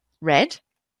lookup red.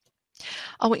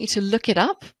 I want you to look it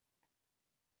up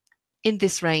in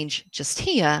this range just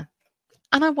here.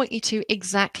 And I want you to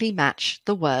exactly match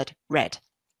the word red.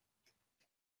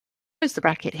 Close the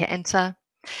bracket, hit enter.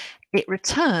 It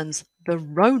returns the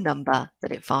row number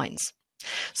that it finds.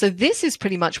 So this is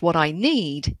pretty much what I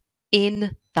need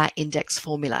in that index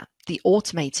formula, the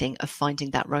automating of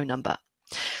finding that row number.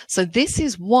 So this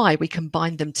is why we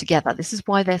combine them together. This is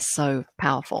why they're so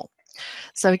powerful.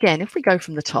 So again, if we go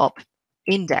from the top,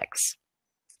 index,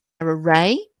 our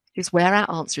array is where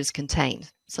our answer is contained.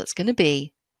 So it's going to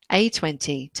be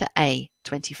A20 to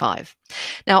A25.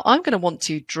 Now I'm going to want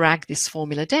to drag this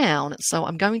formula down. So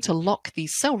I'm going to lock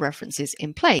these cell references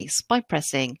in place by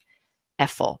pressing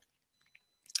F4,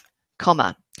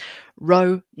 comma,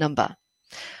 row number.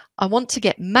 I want to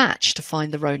get match to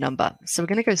find the row number. So we're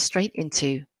going to go straight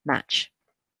into match.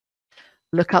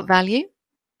 Lookup value,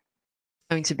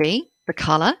 going to be the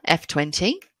color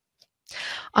F20.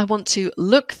 I want to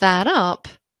look that up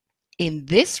in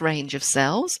this range of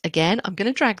cells. Again, I'm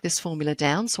going to drag this formula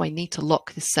down. So I need to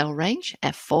lock this cell range,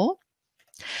 F4.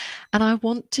 And I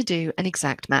want to do an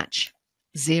exact match,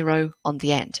 0 on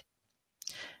the end.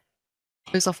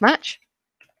 Close off match,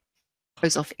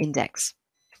 close off index,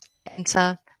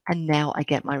 enter. And now I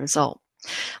get my result.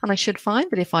 And I should find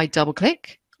that if I double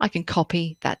click, I can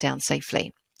copy that down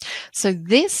safely. So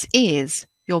this is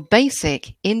your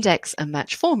basic index and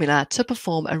match formula to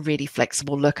perform a really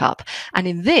flexible lookup. And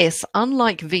in this,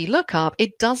 unlike VLOOKUP,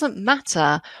 it doesn't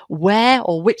matter where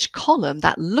or which column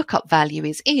that lookup value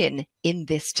is in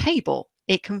this table.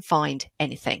 It can find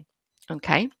anything.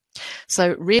 Okay,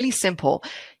 so really simple.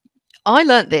 I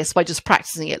learned this by just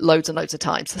practicing it loads and loads of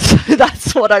times. So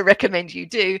that's what I recommend you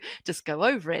do. Just go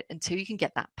over it until you can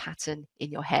get that pattern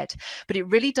in your head. But it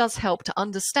really does help to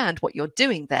understand what you're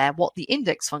doing there, what the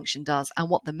index function does and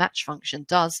what the match function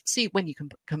does. So when you can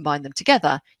combine them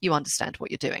together, you understand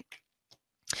what you're doing.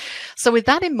 So with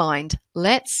that in mind,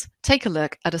 let's take a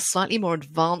look at a slightly more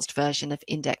advanced version of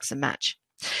index and match.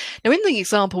 Now, in the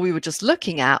example we were just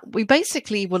looking at, we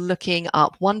basically were looking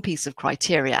up one piece of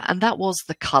criteria, and that was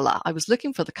the color. I was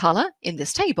looking for the color in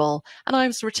this table, and I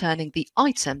was returning the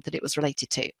item that it was related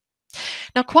to.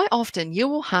 Now, quite often you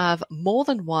will have more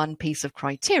than one piece of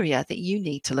criteria that you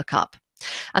need to look up,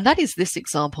 and that is this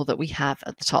example that we have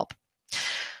at the top.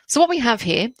 So what we have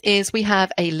here is we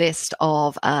have a list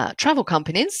of travel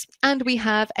companies, and we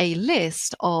have a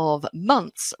list of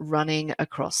months running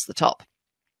across the top.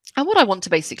 And what I want to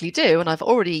basically do, and I've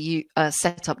already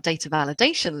set up data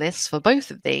validation lists for both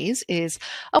of these, is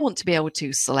I want to be able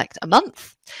to select a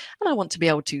month, and I want to be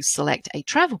able to select a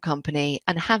travel company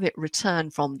and have it return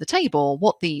from the table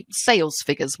what the sales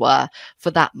figures were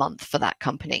for that month for that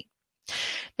company.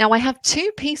 Now I have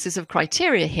two pieces of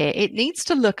criteria here. It needs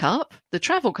to look up the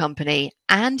travel company,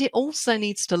 and it also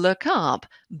needs to look up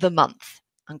the month.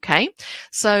 Okay,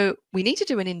 so we need to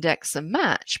do an index and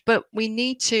match, but we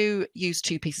need to use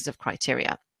two pieces of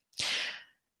criteria.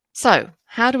 So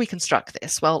how do we construct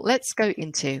this? Well, let's go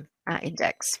into our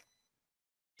index.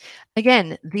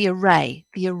 Again, the array.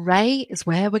 The array is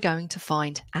where we're going to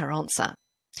find our answer.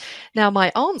 Now, my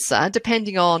answer,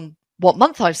 depending on what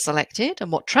month I've selected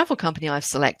and what travel company I've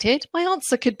selected, my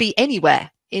answer could be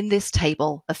anywhere in this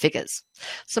table of figures.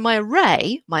 So my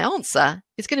array, my answer,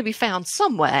 is going to be found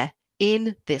somewhere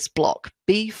in this block,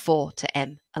 B4 to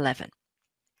M11,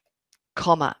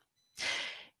 comma.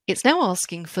 It's now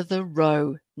asking for the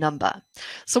row number.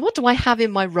 So what do I have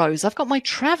in my rows? I've got my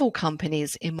travel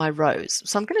companies in my rows.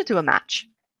 So I'm going to do a match.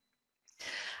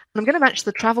 And I'm going to match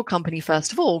the travel company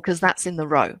first of all, because that's in the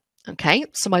row. Okay,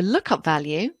 so my lookup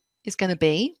value is going to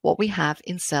be what we have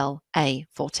in cell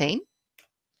A14.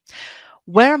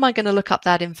 Where am I going to look up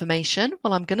that information?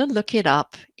 Well, I'm going to look it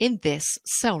up in this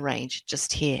cell range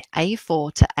just here,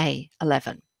 A4 to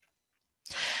A11.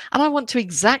 And I want to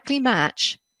exactly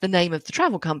match the name of the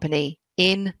travel company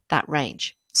in that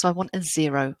range. So I want a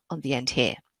 0 on the end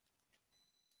here.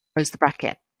 Close the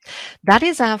bracket. That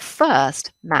is our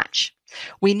first match.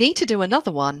 We need to do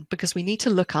another one because we need to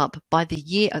look up by the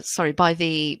year, by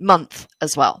the month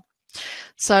as well.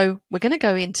 So we're going to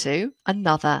go into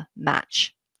another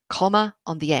match, comma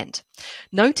on the end.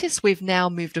 Notice we've now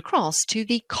moved across to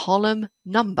the column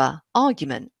number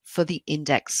argument for the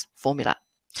index formula.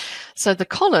 So the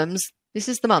columns, this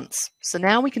is the months. So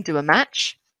now we can do a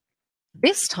match.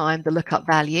 This time the lookup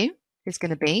value is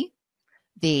going to be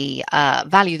the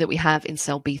value that we have in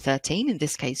cell B13, in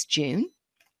this case June.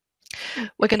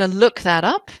 We're going to look that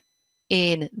up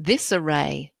in this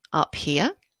array up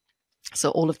here. So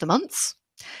all of the months.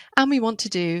 And we want to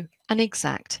do an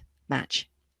exact match.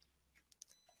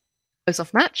 Close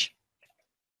off match,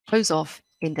 close off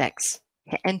index,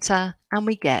 hit enter, and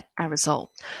we get our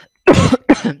result.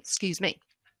 Excuse me.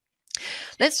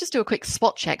 Let's just do a quick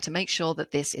spot check to make sure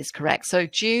that this is correct. So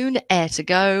June, air to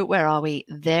go, where are we?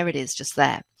 There it is, just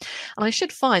there. And I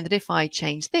should find that if I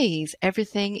change these,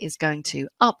 everything is going to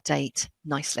update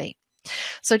nicely.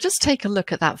 So just take a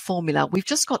look at that formula. We've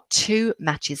just got two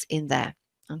matches in there.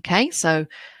 Okay, so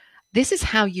this is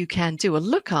how you can do a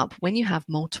lookup when you have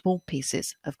multiple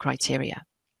pieces of criteria.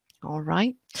 All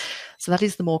right, so that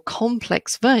is the more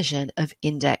complex version of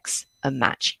index and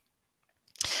match.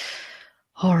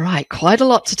 All right, quite a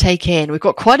lot to take in. We've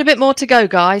got quite a bit more to go,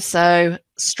 guys, so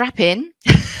strap in.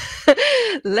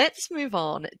 Let's move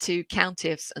on to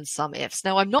COUNTIFs and SUMIFS.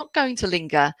 Now, I'm not going to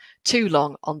linger too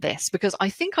long on this because I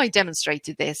think I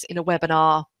demonstrated this in a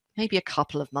webinar maybe a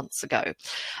couple of months ago.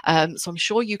 So I'm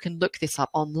sure you can look this up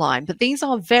online, but these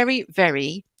are very,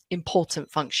 very important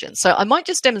functions. So I might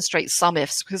just demonstrate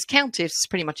SUMIFS because COUNTIFs is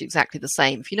pretty much exactly the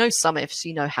same. If you know SUMIFS,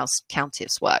 you know how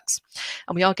COUNTIFs works.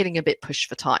 And we are getting a bit pushed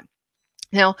for time.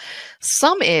 Now,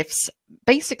 SUMIFS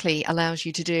basically allows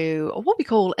you to do what we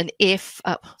call an if,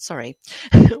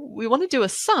 we want to do a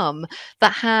sum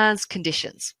that has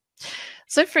conditions.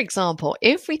 So for example,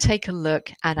 if we take a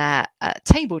look at our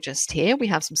table just here, we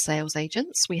have some sales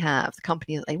agents, we have the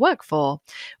company that they work for,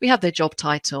 we have their job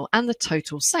title and the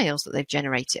total sales that they've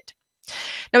generated.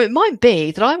 Now it might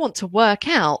be that I want to work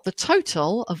out the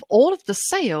total of all of the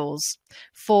sales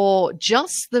for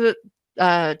just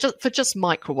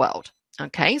Microworld.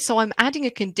 Okay, so I'm adding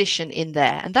a condition in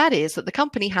there, and that is that the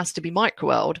company has to be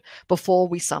Microworld before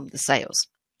we sum the sales.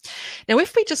 Now,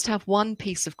 if we just have one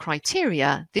piece of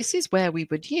criteria, this is where we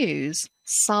would use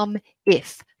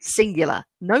SUMIF, singular.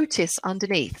 Notice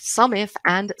underneath, SUMIF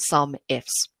and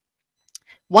SUMIFS.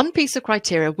 One piece of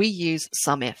criteria, we use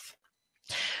SUMIF.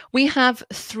 We have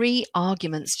three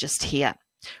arguments just here: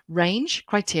 range,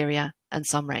 criteria, and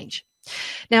SUMRange.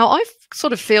 Now, I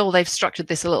sort of feel they've structured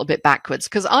this a little bit backwards,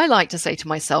 because I like to say to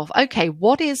myself, okay,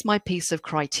 what is my piece of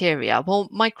criteria? Well,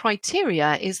 my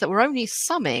criteria is that we're only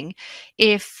summing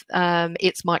if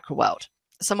it's microworld.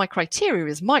 So my criteria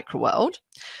is microworld.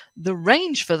 The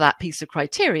range for that piece of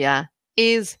criteria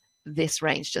is this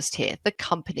range just here, the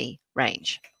company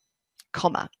range,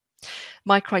 comma.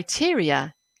 My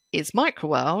criteria is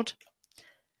microworld.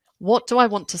 What do I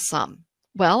want to sum?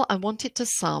 Well, I want it to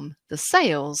sum the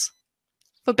sales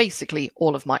for basically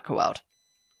all of microworld.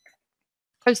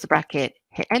 Close the bracket,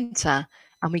 hit enter,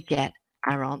 and we get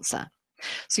our answer.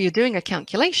 So you're doing a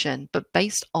calculation, but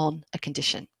based on a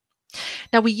condition.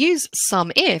 Now, we use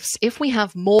SUMIFS if we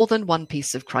have more than one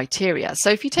piece of criteria. So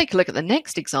if you take a look at the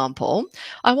next example,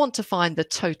 I want to find the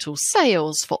total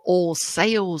sales for all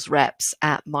sales reps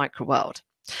at microworld.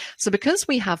 So because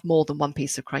we have more than one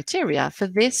piece of criteria, for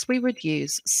this we would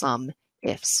use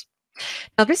SUMIFS.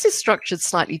 Now, this is structured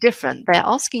slightly different. They're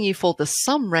asking you for the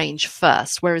SUMRange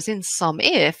first, whereas in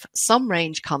SUMIF,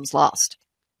 SUMRange comes last.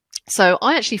 So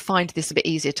I actually find this a bit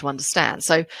easier to understand.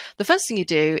 So the first thing you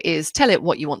do is tell it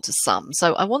what you want to sum.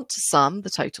 So I want to sum the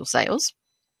total sales,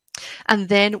 and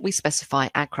then we specify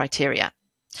our criteria.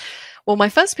 Well, my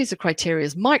first piece of criteria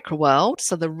is microworld,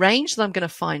 so the range that I'm going to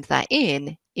find that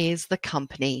in is the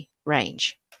company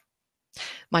range.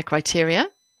 My criteria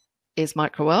is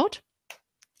microworld.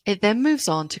 It then moves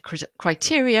on to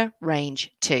criteria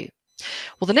range 2.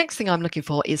 Well, the next thing I'm looking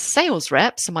for is sales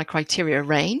rep. So my criteria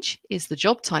range is the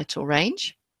job title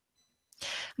range.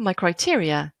 My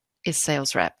criteria is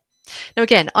sales rep. Now,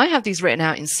 again, I have these written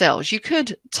out in cells. You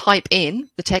could type in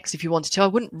the text if you wanted to. I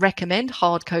wouldn't recommend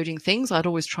hard coding things. I'd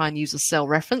always try and use a cell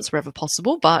reference wherever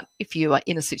possible. But if you are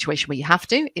in a situation where you have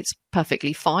to, it's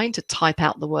perfectly fine to type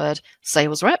out the word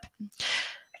sales rep.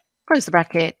 Close the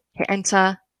bracket, hit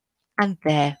enter. And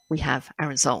there we have our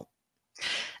result.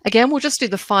 Again, we'll just do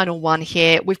the final one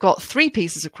here. We've got three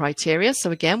pieces of criteria.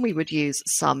 So again, we would use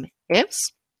SUMIFS.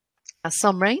 Our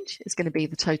SUMRange is going to be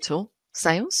the total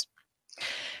sales.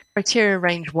 Criteria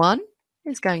range 1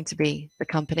 is going to be the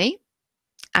company.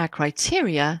 Our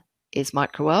criteria is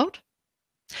microworld.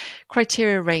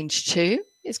 Criteria range 2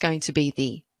 is going to be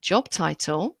the job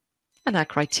title. And our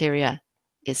criteria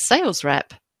is sales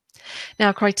rep.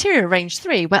 Now, criteria range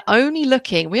 3, we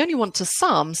only want to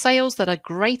sum sales that are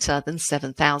greater than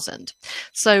 7,000.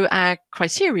 So our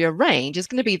criteria range is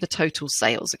going to be the total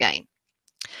sales again.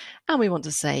 And we want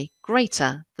to say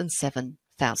greater than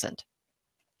 7,000.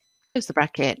 Close the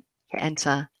bracket, hit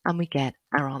enter, and we get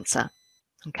our answer.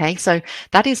 Okay, so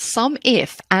that is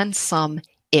SUMIF and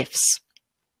SUMIFS.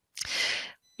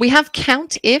 We have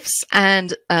COUNTIFs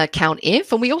and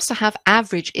COUNTIF, and we also have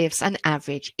average ifs and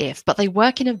average if, but they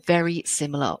work in a very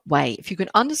similar way. If you can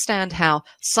understand how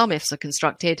SUMIFs are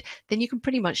constructed, then you can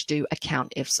pretty much do a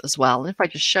COUNTIFs as well. And if I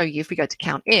just show you, if we go to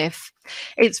COUNTIF,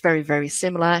 it's very, very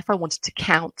similar. If I wanted to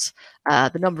count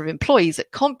the number of employees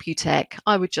at Computech,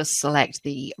 I would just select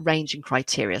the range and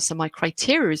criteria. So my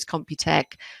criteria is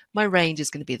Computech, my range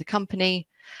is going to be the company,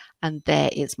 and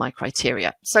there is my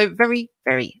criteria. So very,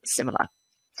 very similar.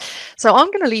 So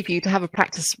I'm going to leave you to have a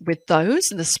practice with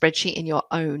those in the spreadsheet in your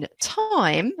own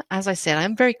time. As I said,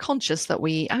 I'm very conscious that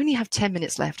we only have 10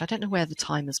 minutes left. I don't know where the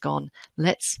time has gone.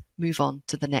 Let's move on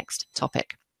to the next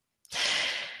topic.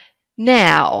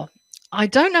 Now, I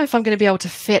don't know if I'm going to be able to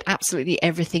fit absolutely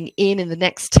everything in the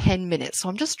next 10 minutes. So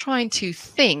I'm just trying to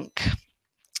think,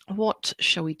 what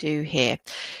shall we do here?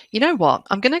 You know what?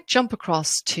 I'm going to jump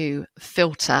across to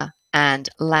filter and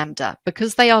LAMBDA,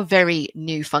 because they are very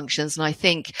new functions, and I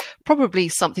think probably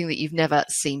something that you've never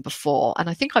seen before. And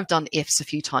I think I've done ifs a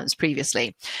few times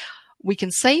previously. We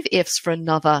can save ifs for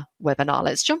another webinar.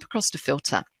 Let's jump across to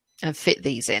filter and fit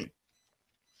these in.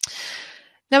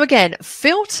 Now, again,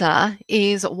 filter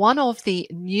is one of the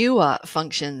newer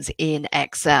functions in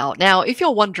Excel. Now, if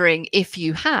you're wondering if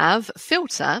you have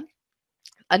filter,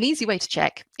 an easy way to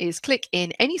check is click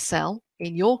in any cell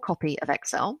in your copy of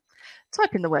Excel,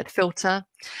 type in the word filter,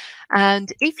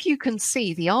 and if you can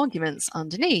see the arguments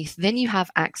underneath, then you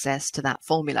have access to that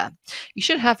formula. You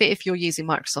should have it if you're using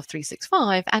Microsoft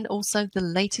 365 and also the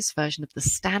latest version of the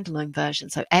standalone version,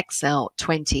 so Excel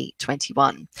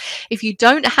 2021. If you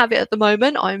don't have it at the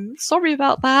moment, I'm sorry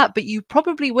about that, but you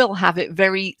probably will have it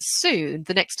very soon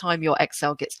the next time your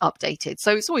Excel gets updated.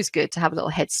 So it's always good to have a little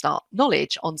head start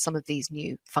knowledge on some of these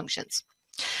new functions.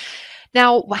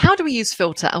 Now, how do we use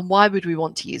filter and why would we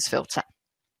want to use filter?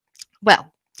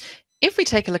 Well, if we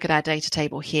take a look at our data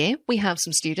table here, we have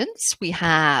some students, we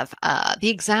have the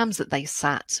exams that they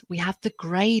sat, we have the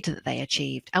grade that they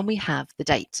achieved, and we have the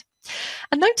date.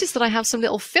 And notice that I have some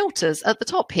little filters at the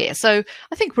top here. So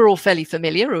I think we're all fairly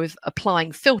familiar with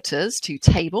applying filters to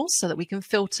tables so that we can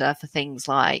filter for things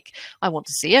like, I want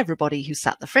to see everybody who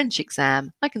sat the French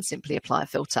exam. I can simply apply a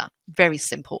filter. Very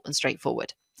simple and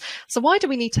straightforward. So why do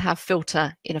we need to have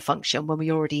filter in a function when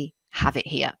we already have it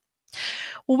here?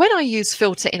 Well, when I use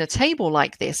filter in a table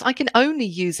like this, I can only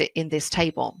use it in this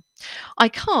table. I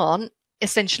can't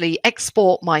essentially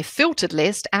export my filtered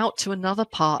list out to another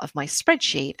part of my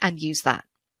spreadsheet and use that.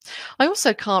 I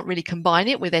also can't really combine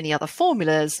it with any other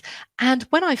formulas. And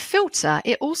when I filter,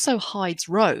 it also hides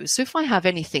rows. So if I have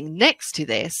anything next to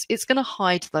this, it's going to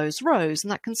hide those rows,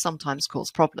 and that can sometimes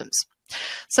cause problems.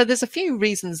 So there's a few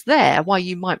reasons there why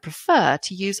you might prefer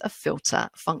to use a filter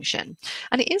function.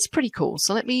 And it is pretty cool.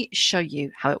 So let me show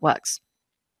you how it works.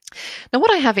 Now,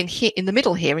 what I have in here in the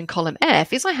middle here in column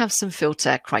F is I have some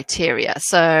filter criteria.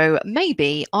 So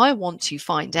maybe I want to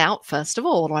find out, first of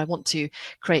all, or I want to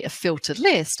create a filtered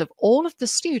list of all of the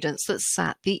students that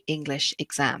sat the English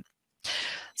exam.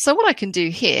 So what I can do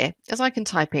here is I can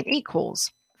type in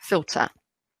equals filter.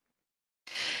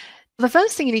 The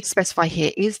first thing you need to specify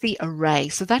here is the array.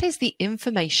 So that is the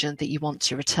information that you want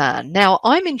to return. Now,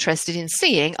 I'm interested in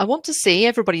seeing, I want to see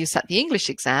everybody who sat the English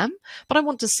exam, but I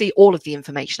want to see all of the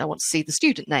information. I want to see the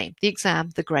student name, the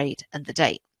exam, the grade, and the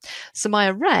date. So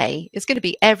my array is going to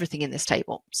be everything in this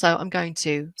table. So I'm going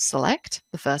to select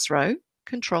the first row,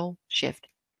 Control, Shift,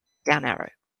 down arrow.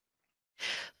 So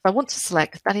I want to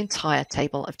select that entire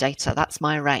table of data. That's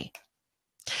my array.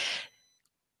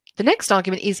 The next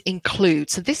argument is include.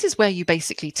 So this is where you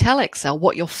basically tell Excel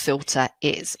what your filter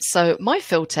is. So my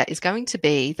filter is going to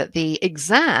be that the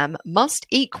exam must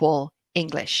equal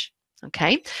English.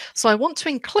 Okay, so I want to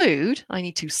include, I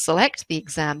need to select the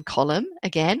exam column,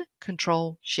 again,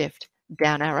 Control, Shift,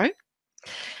 down arrow.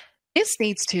 This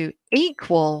needs to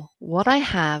equal what I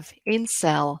have in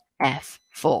cell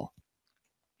F4.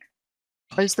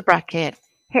 Close the bracket,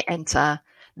 hit enter.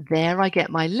 There I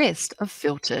get my list of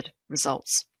filtered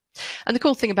results. And the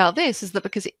cool thing about this is that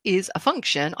because it is a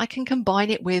function, I can combine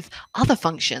it with other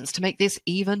functions to make this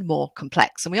even more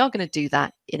complex. And we are going to do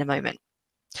that in a moment.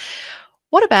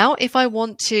 What about if I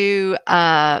want to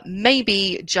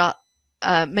maybe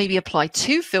apply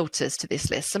two filters to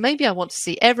this list? So maybe I want to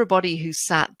see everybody who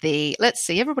sat the, let's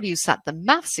see, everybody who sat the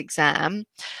maths exam.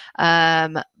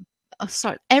 Everybody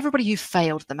who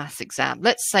failed the maths exam.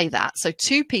 Let's say that. So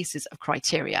two pieces of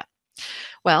criteria.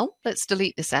 Well, let's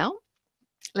delete this out.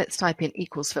 Let's type in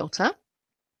equals filter.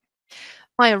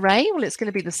 My array, well, it's going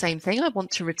to be the same thing. I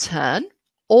want to return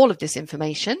all of this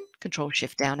information, Control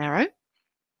Shift down arrow,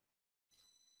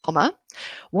 comma.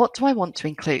 What do I want to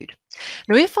include?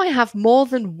 Now, if I have more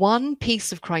than one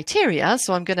piece of criteria,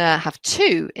 so I'm going to have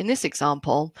two in this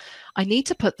example, I need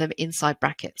to put them inside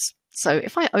brackets. So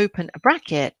if I open a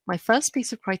bracket, my first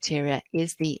piece of criteria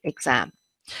is the exam.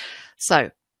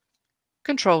 So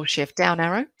Control Shift down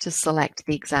arrow to select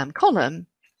the exam column.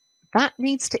 That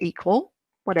needs to equal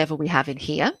whatever we have in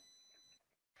here.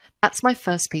 That's my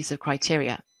first piece of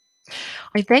criteria.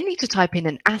 I then need to type in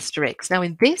an asterisk. Now,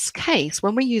 in this case,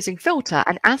 when we're using filter,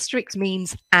 an asterisk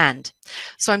means and.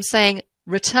 So I'm saying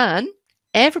return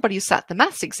everybody who sat the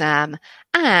maths exam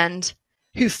and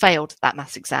who failed that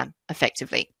maths exam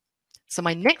effectively. So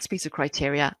my next piece of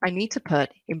criteria, I need to put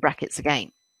in brackets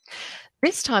again.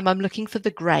 This time I'm looking for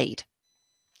the grade.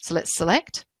 So let's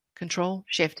select Control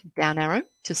Shift down arrow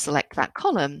to select that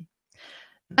column.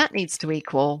 That needs to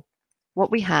equal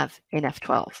what we have in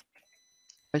F12.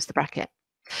 Close the bracket.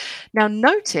 Now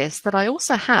notice that I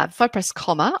also have, if I press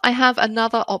comma, I have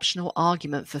another optional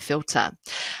argument for filter.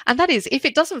 And that is if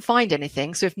it doesn't find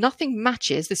anything, so if nothing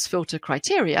matches this filter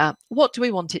criteria, what do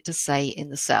we want it to say in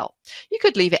the cell? You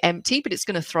could leave it empty, but it's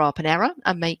going to throw up an error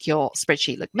and make your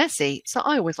spreadsheet look messy. So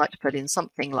I always like to put in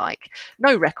something like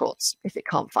no records if it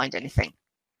can't find anything.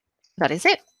 That is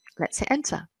it. Let's hit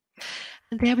enter.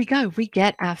 And there we go. We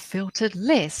get our filtered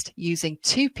list using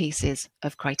two pieces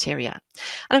of criteria.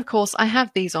 And of course, I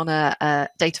have these on a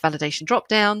data validation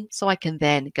dropdown, so I can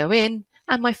then go in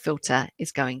and my filter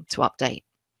is going to update.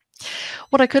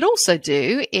 What I could also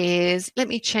do is, let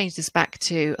me change this back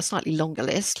to a slightly longer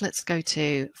list. Let's go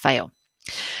to fail.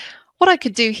 What I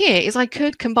could do here is I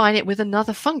could combine it with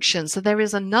another function. So there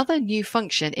is another new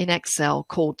function in Excel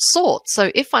called sort.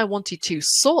 So if I wanted to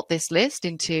sort this list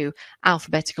into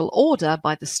alphabetical order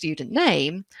by the student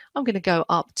name, I'm going to go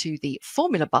up to the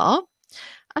formula bar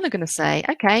and I'm going to say,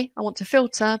 okay, I want to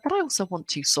filter, but I also want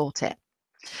to sort it.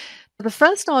 The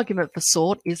first argument for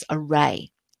sort is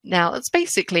array. Now, that's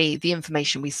basically the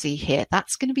information we see here.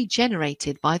 That's going to be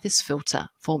generated by this filter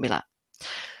formula.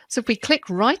 So if we click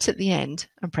right at the end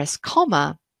and press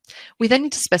comma, we then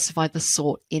need to specify the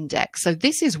sort index. So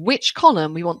this is which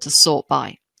column we want to sort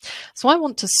by. So I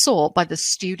want to sort by the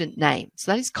student name.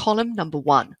 So that is column number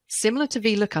 1, similar to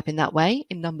VLOOKUP in that way,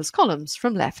 in numbers columns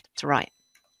from left to right,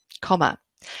 comma.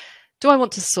 Do I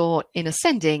want to sort in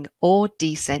ascending or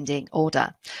descending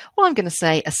order? Well, I'm going to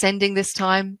say ascending this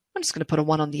time. I'm just going to put a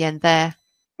 1 on the end there.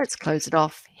 Let's close it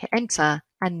off, hit enter,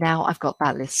 and now I've got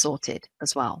that list sorted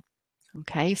as well.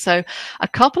 Okay, so a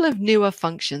couple of newer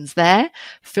functions there.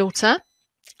 Filter.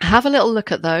 Have a little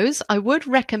look at those. I would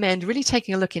recommend really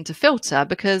taking a look into filter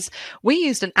because we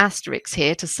used an asterisk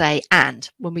here to say and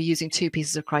when we're using 2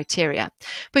 pieces of criteria.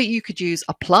 But you could use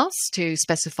a plus to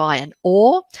specify an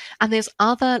or, and there's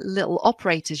other little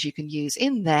operators you can use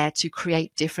in there to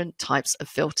create different types of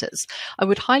filters. I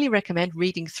would highly recommend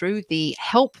reading through the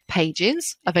help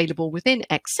pages available within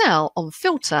Excel on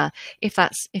filter if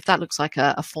that looks like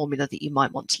a formula that you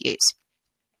might want to use.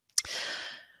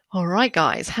 All right,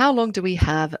 guys, how long do we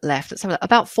have left? Let's have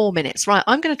about 4 minutes. Right,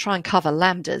 I'm going to try and cover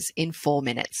lambdas in 4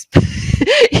 minutes,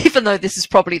 even though this is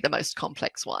probably the most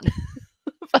complex one.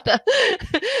 But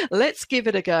let's give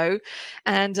it a go.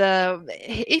 And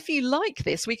if you like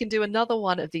this, we can do another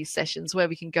one of these sessions where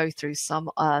we can go through some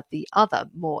of the other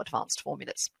more advanced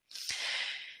formulas.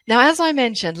 Now, as I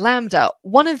mentioned, Lambda,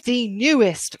 one of the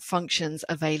newest functions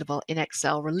available in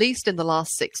Excel, released in the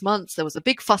last 6 months. There was a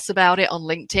big fuss about it on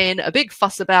LinkedIn, a big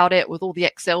fuss about it with all the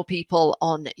Excel people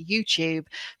on YouTube,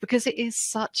 because it is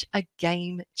such a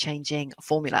game-changing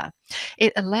formula.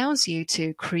 It allows you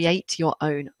to create your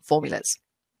own formulas.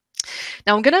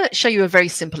 Now, I'm going to show you a very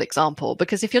simple example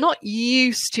because if you're not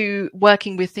used to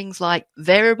working with things like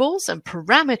variables and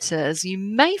parameters, you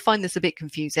may find this a bit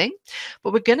confusing,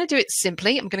 but we're going to do it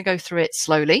simply. I'm going to go through it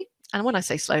slowly. And when I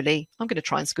say slowly, I'm going to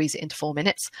try and squeeze it into 4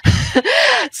 minutes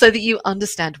so that you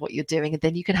understand what you're doing, and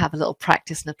then you can have a little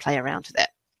practice and a play around with it.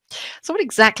 So what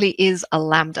exactly is a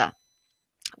lambda?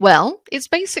 Well, it's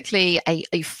basically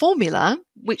a formula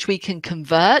which we can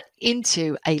convert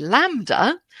into a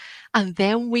lambda, and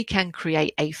then we can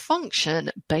create a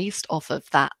function based off of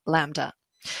that lambda.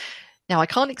 Now, I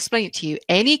can't explain it to you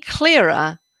any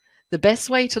clearer. The best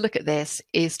way to look at this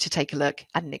is to take a look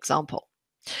at an example.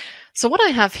 So what I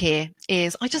have here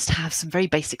is I just have some very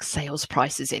basic sales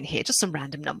prices in here, just some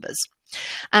random numbers.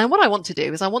 And what I want to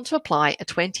do is I want to apply a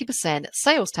 20%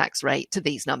 sales tax rate to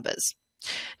these numbers.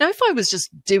 Now, if I was just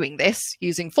doing this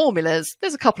using formulas,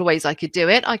 there's a couple of ways I could do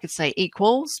it. I could say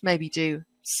equals, maybe do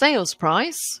sales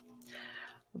price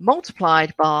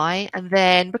multiplied by, and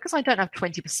then because I don't have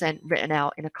 20% written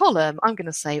out in a column, I'm going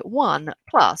to say 1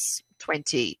 plus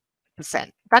 20%.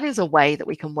 That is a way that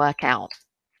we can work out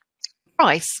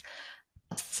price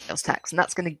plus sales tax, and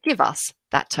that's going to give us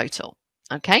that total.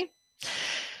 Okay.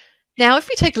 Now, if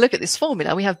we take a look at this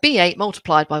formula, we have B8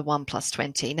 multiplied by 1 plus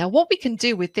 20. Now, what we can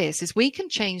do with this is we can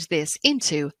change this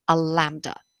into a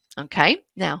lambda. Okay.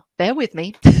 Now, bear with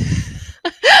me.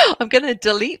 I'm going to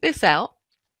delete this out.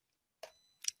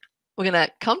 We're going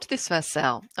to come to this first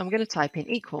cell and we're going to type in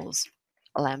equals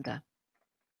a lambda.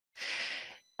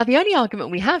 Now, the only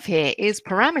argument we have here is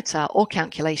parameter or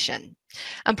calculation.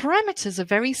 And parameters are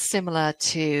very similar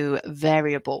to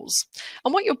variables.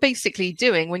 And what you're basically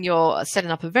doing when you're setting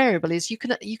up a variable is you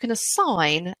can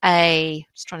assign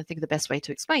just trying to think of the best way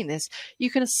to explain this,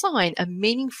 you can assign a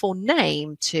meaningful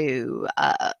name to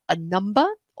a number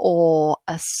or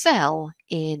a cell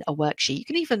in a worksheet. You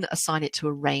can even assign it to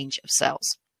a range of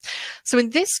cells. So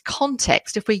in this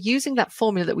context, if we're using that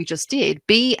formula that we just did,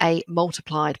 B8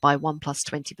 multiplied by 1 plus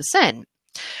 20%,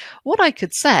 what I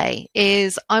could say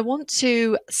is I want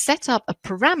to set up a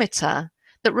parameter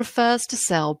that refers to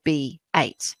cell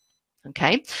B8.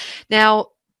 Okay, now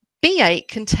B8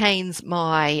 contains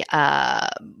my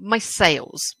my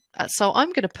sales. So I'm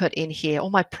going to put in here, or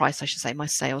my price, I should say, my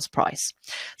sales price.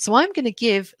 So I'm going to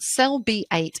give cell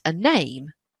B8 a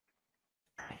name.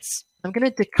 I'm going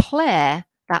to declare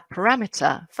that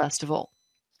parameter first of all,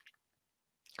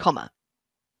 comma.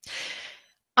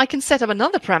 I can set up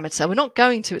another parameter. We're not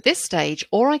going to at this stage,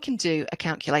 or I can do a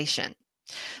calculation.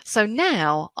 So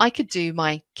now I could do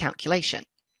my calculation.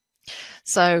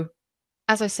 So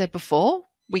as I said before,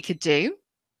 we could do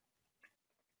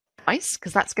price,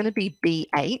 because that's going to be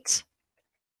B8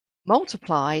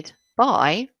 multiplied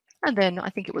by, and then I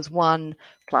think it was 1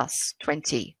 plus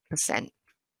 20%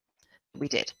 we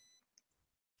did.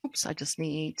 Oops, I just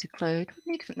need to close.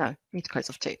 Need to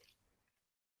close off 2.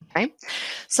 Okay,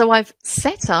 so I've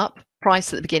set up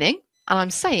price at the beginning, and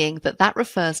I'm saying that that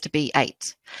refers to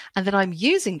B8. And then I'm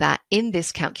using that in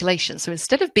this calculation. So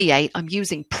instead of B8, I'm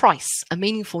using price, a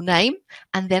meaningful name,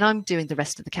 and then I'm doing the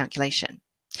rest of the calculation.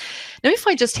 Now, if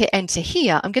I just hit enter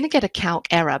here, I'm going to get a calc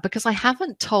error because I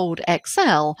haven't told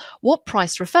Excel what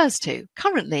price refers to.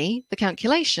 Currently, the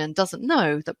calculation doesn't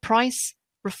know that price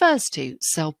refers to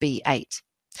cell B8.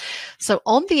 So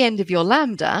on the end of your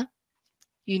lambda,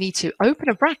 you need to open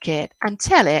a bracket and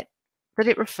tell it that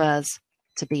it refers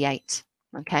to B8.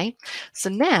 Okay, so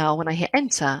now when I hit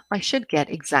enter, I should get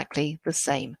exactly the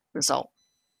same result.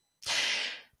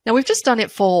 Now we've just done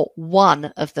it for one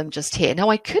of them just here. Now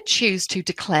I could choose to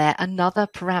declare another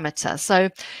parameter. So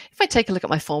if I take a look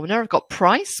at my formula, I've got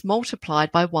price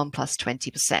multiplied by 1 plus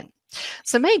 20%.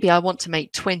 So maybe I want to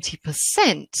make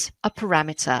 20% a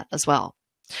parameter as well.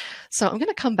 So I'm going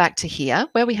to come back to here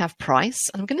where we have price,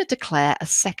 and I'm going to declare a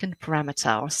second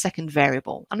parameter or a second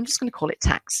variable, and I'm just going to call it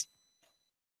tax.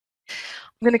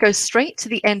 I'm going to go straight to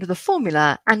the end of the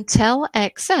formula and tell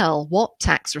Excel what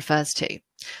tax refers to.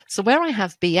 So where I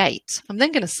have B8, I'm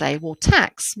then going to say, well,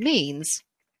 tax means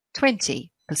 20%.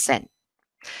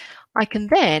 I can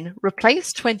then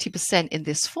replace 20% in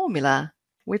this formula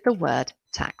with the word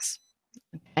tax.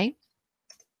 Okay,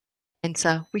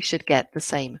 enter, we should get the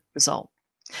same result.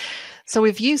 So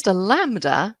we've used a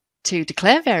lambda to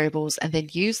declare variables and then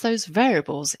use those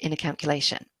variables in a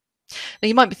calculation. Now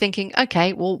you might be thinking,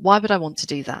 okay, well, why would I want to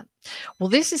do that? Well,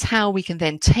 this is how we can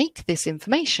then take this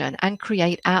information and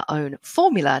create our own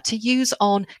formula to use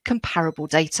on comparable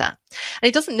data. And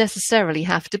it doesn't necessarily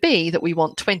have to be that we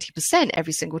want 20%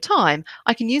 every single time.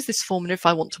 I can use this formula if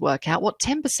I want to work out what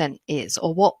 10% is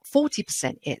or what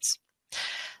 40% is.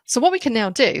 So what we can now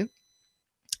do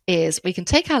is we can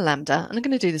take our lambda, and I'm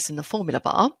going to do this in the formula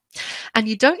bar, and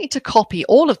you don't need to copy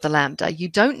all of the lambda. You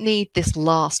don't need this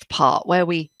last part where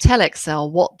we tell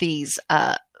Excel what these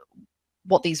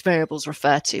variables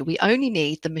refer to. We only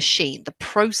need the machine, the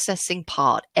processing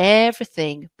part,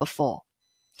 everything before.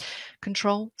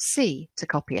 Control C to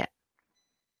copy it.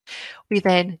 We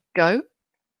then go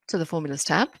to the Formulas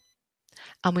tab,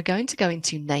 and we're going to go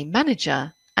into Name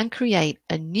Manager and create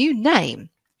a new name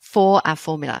for our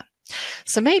formula.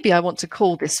 So maybe I want to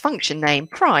call this function name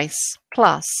price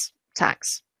plus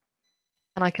tax.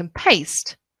 And I can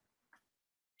paste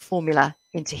formula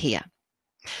into here.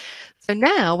 So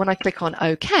now when I click on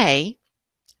OK,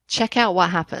 check out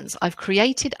what happens. I've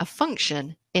created a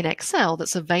function in Excel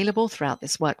that's available throughout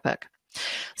this workbook.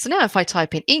 So now if I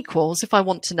type in equals, if I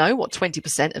want to know what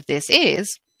 20% of this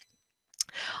is,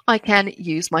 I can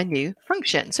use my new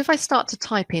function. So if I start to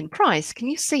type in price, can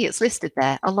you see it's listed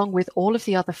there along with all of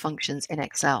the other functions in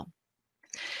Excel?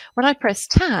 When I press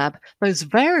tab, those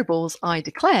variables I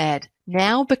declared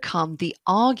now become the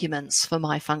arguments for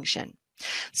my function.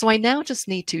 So I now just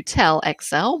need to tell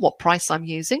Excel what price I'm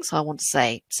using. So I want to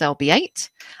say cell B8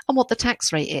 and what the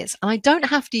tax rate is. And I don't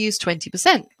have to use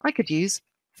 20%. I could use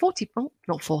 40%,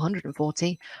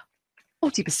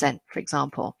 for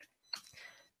example.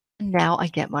 Now I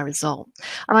get my result,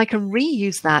 and I can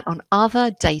reuse that on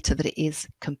other data that is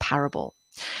comparable.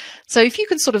 So if you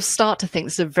can sort of start to think,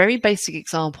 this is a very basic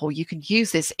example, you can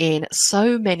use this in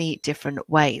so many different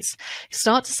ways. You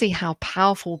start to see how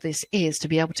powerful this is to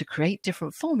be able to create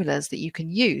different formulas that you can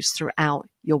use throughout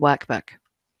your workbook.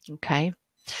 Okay.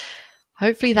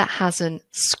 Hopefully that hasn't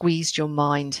squeezed your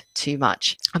mind too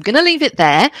much. I'm going to leave it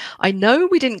there. I know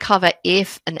we didn't cover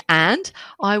if and.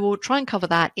 I will try and cover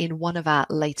that in one of our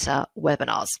later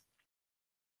webinars.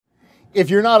 If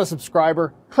you're not a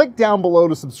subscriber, click down below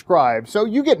to subscribe so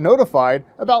you get notified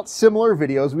about similar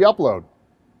videos we upload.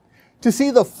 To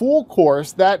see the full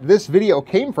course that this video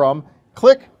came from,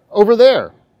 click over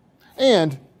there.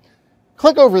 And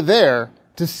click over there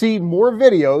to see more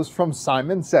videos from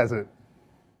Simon Says It.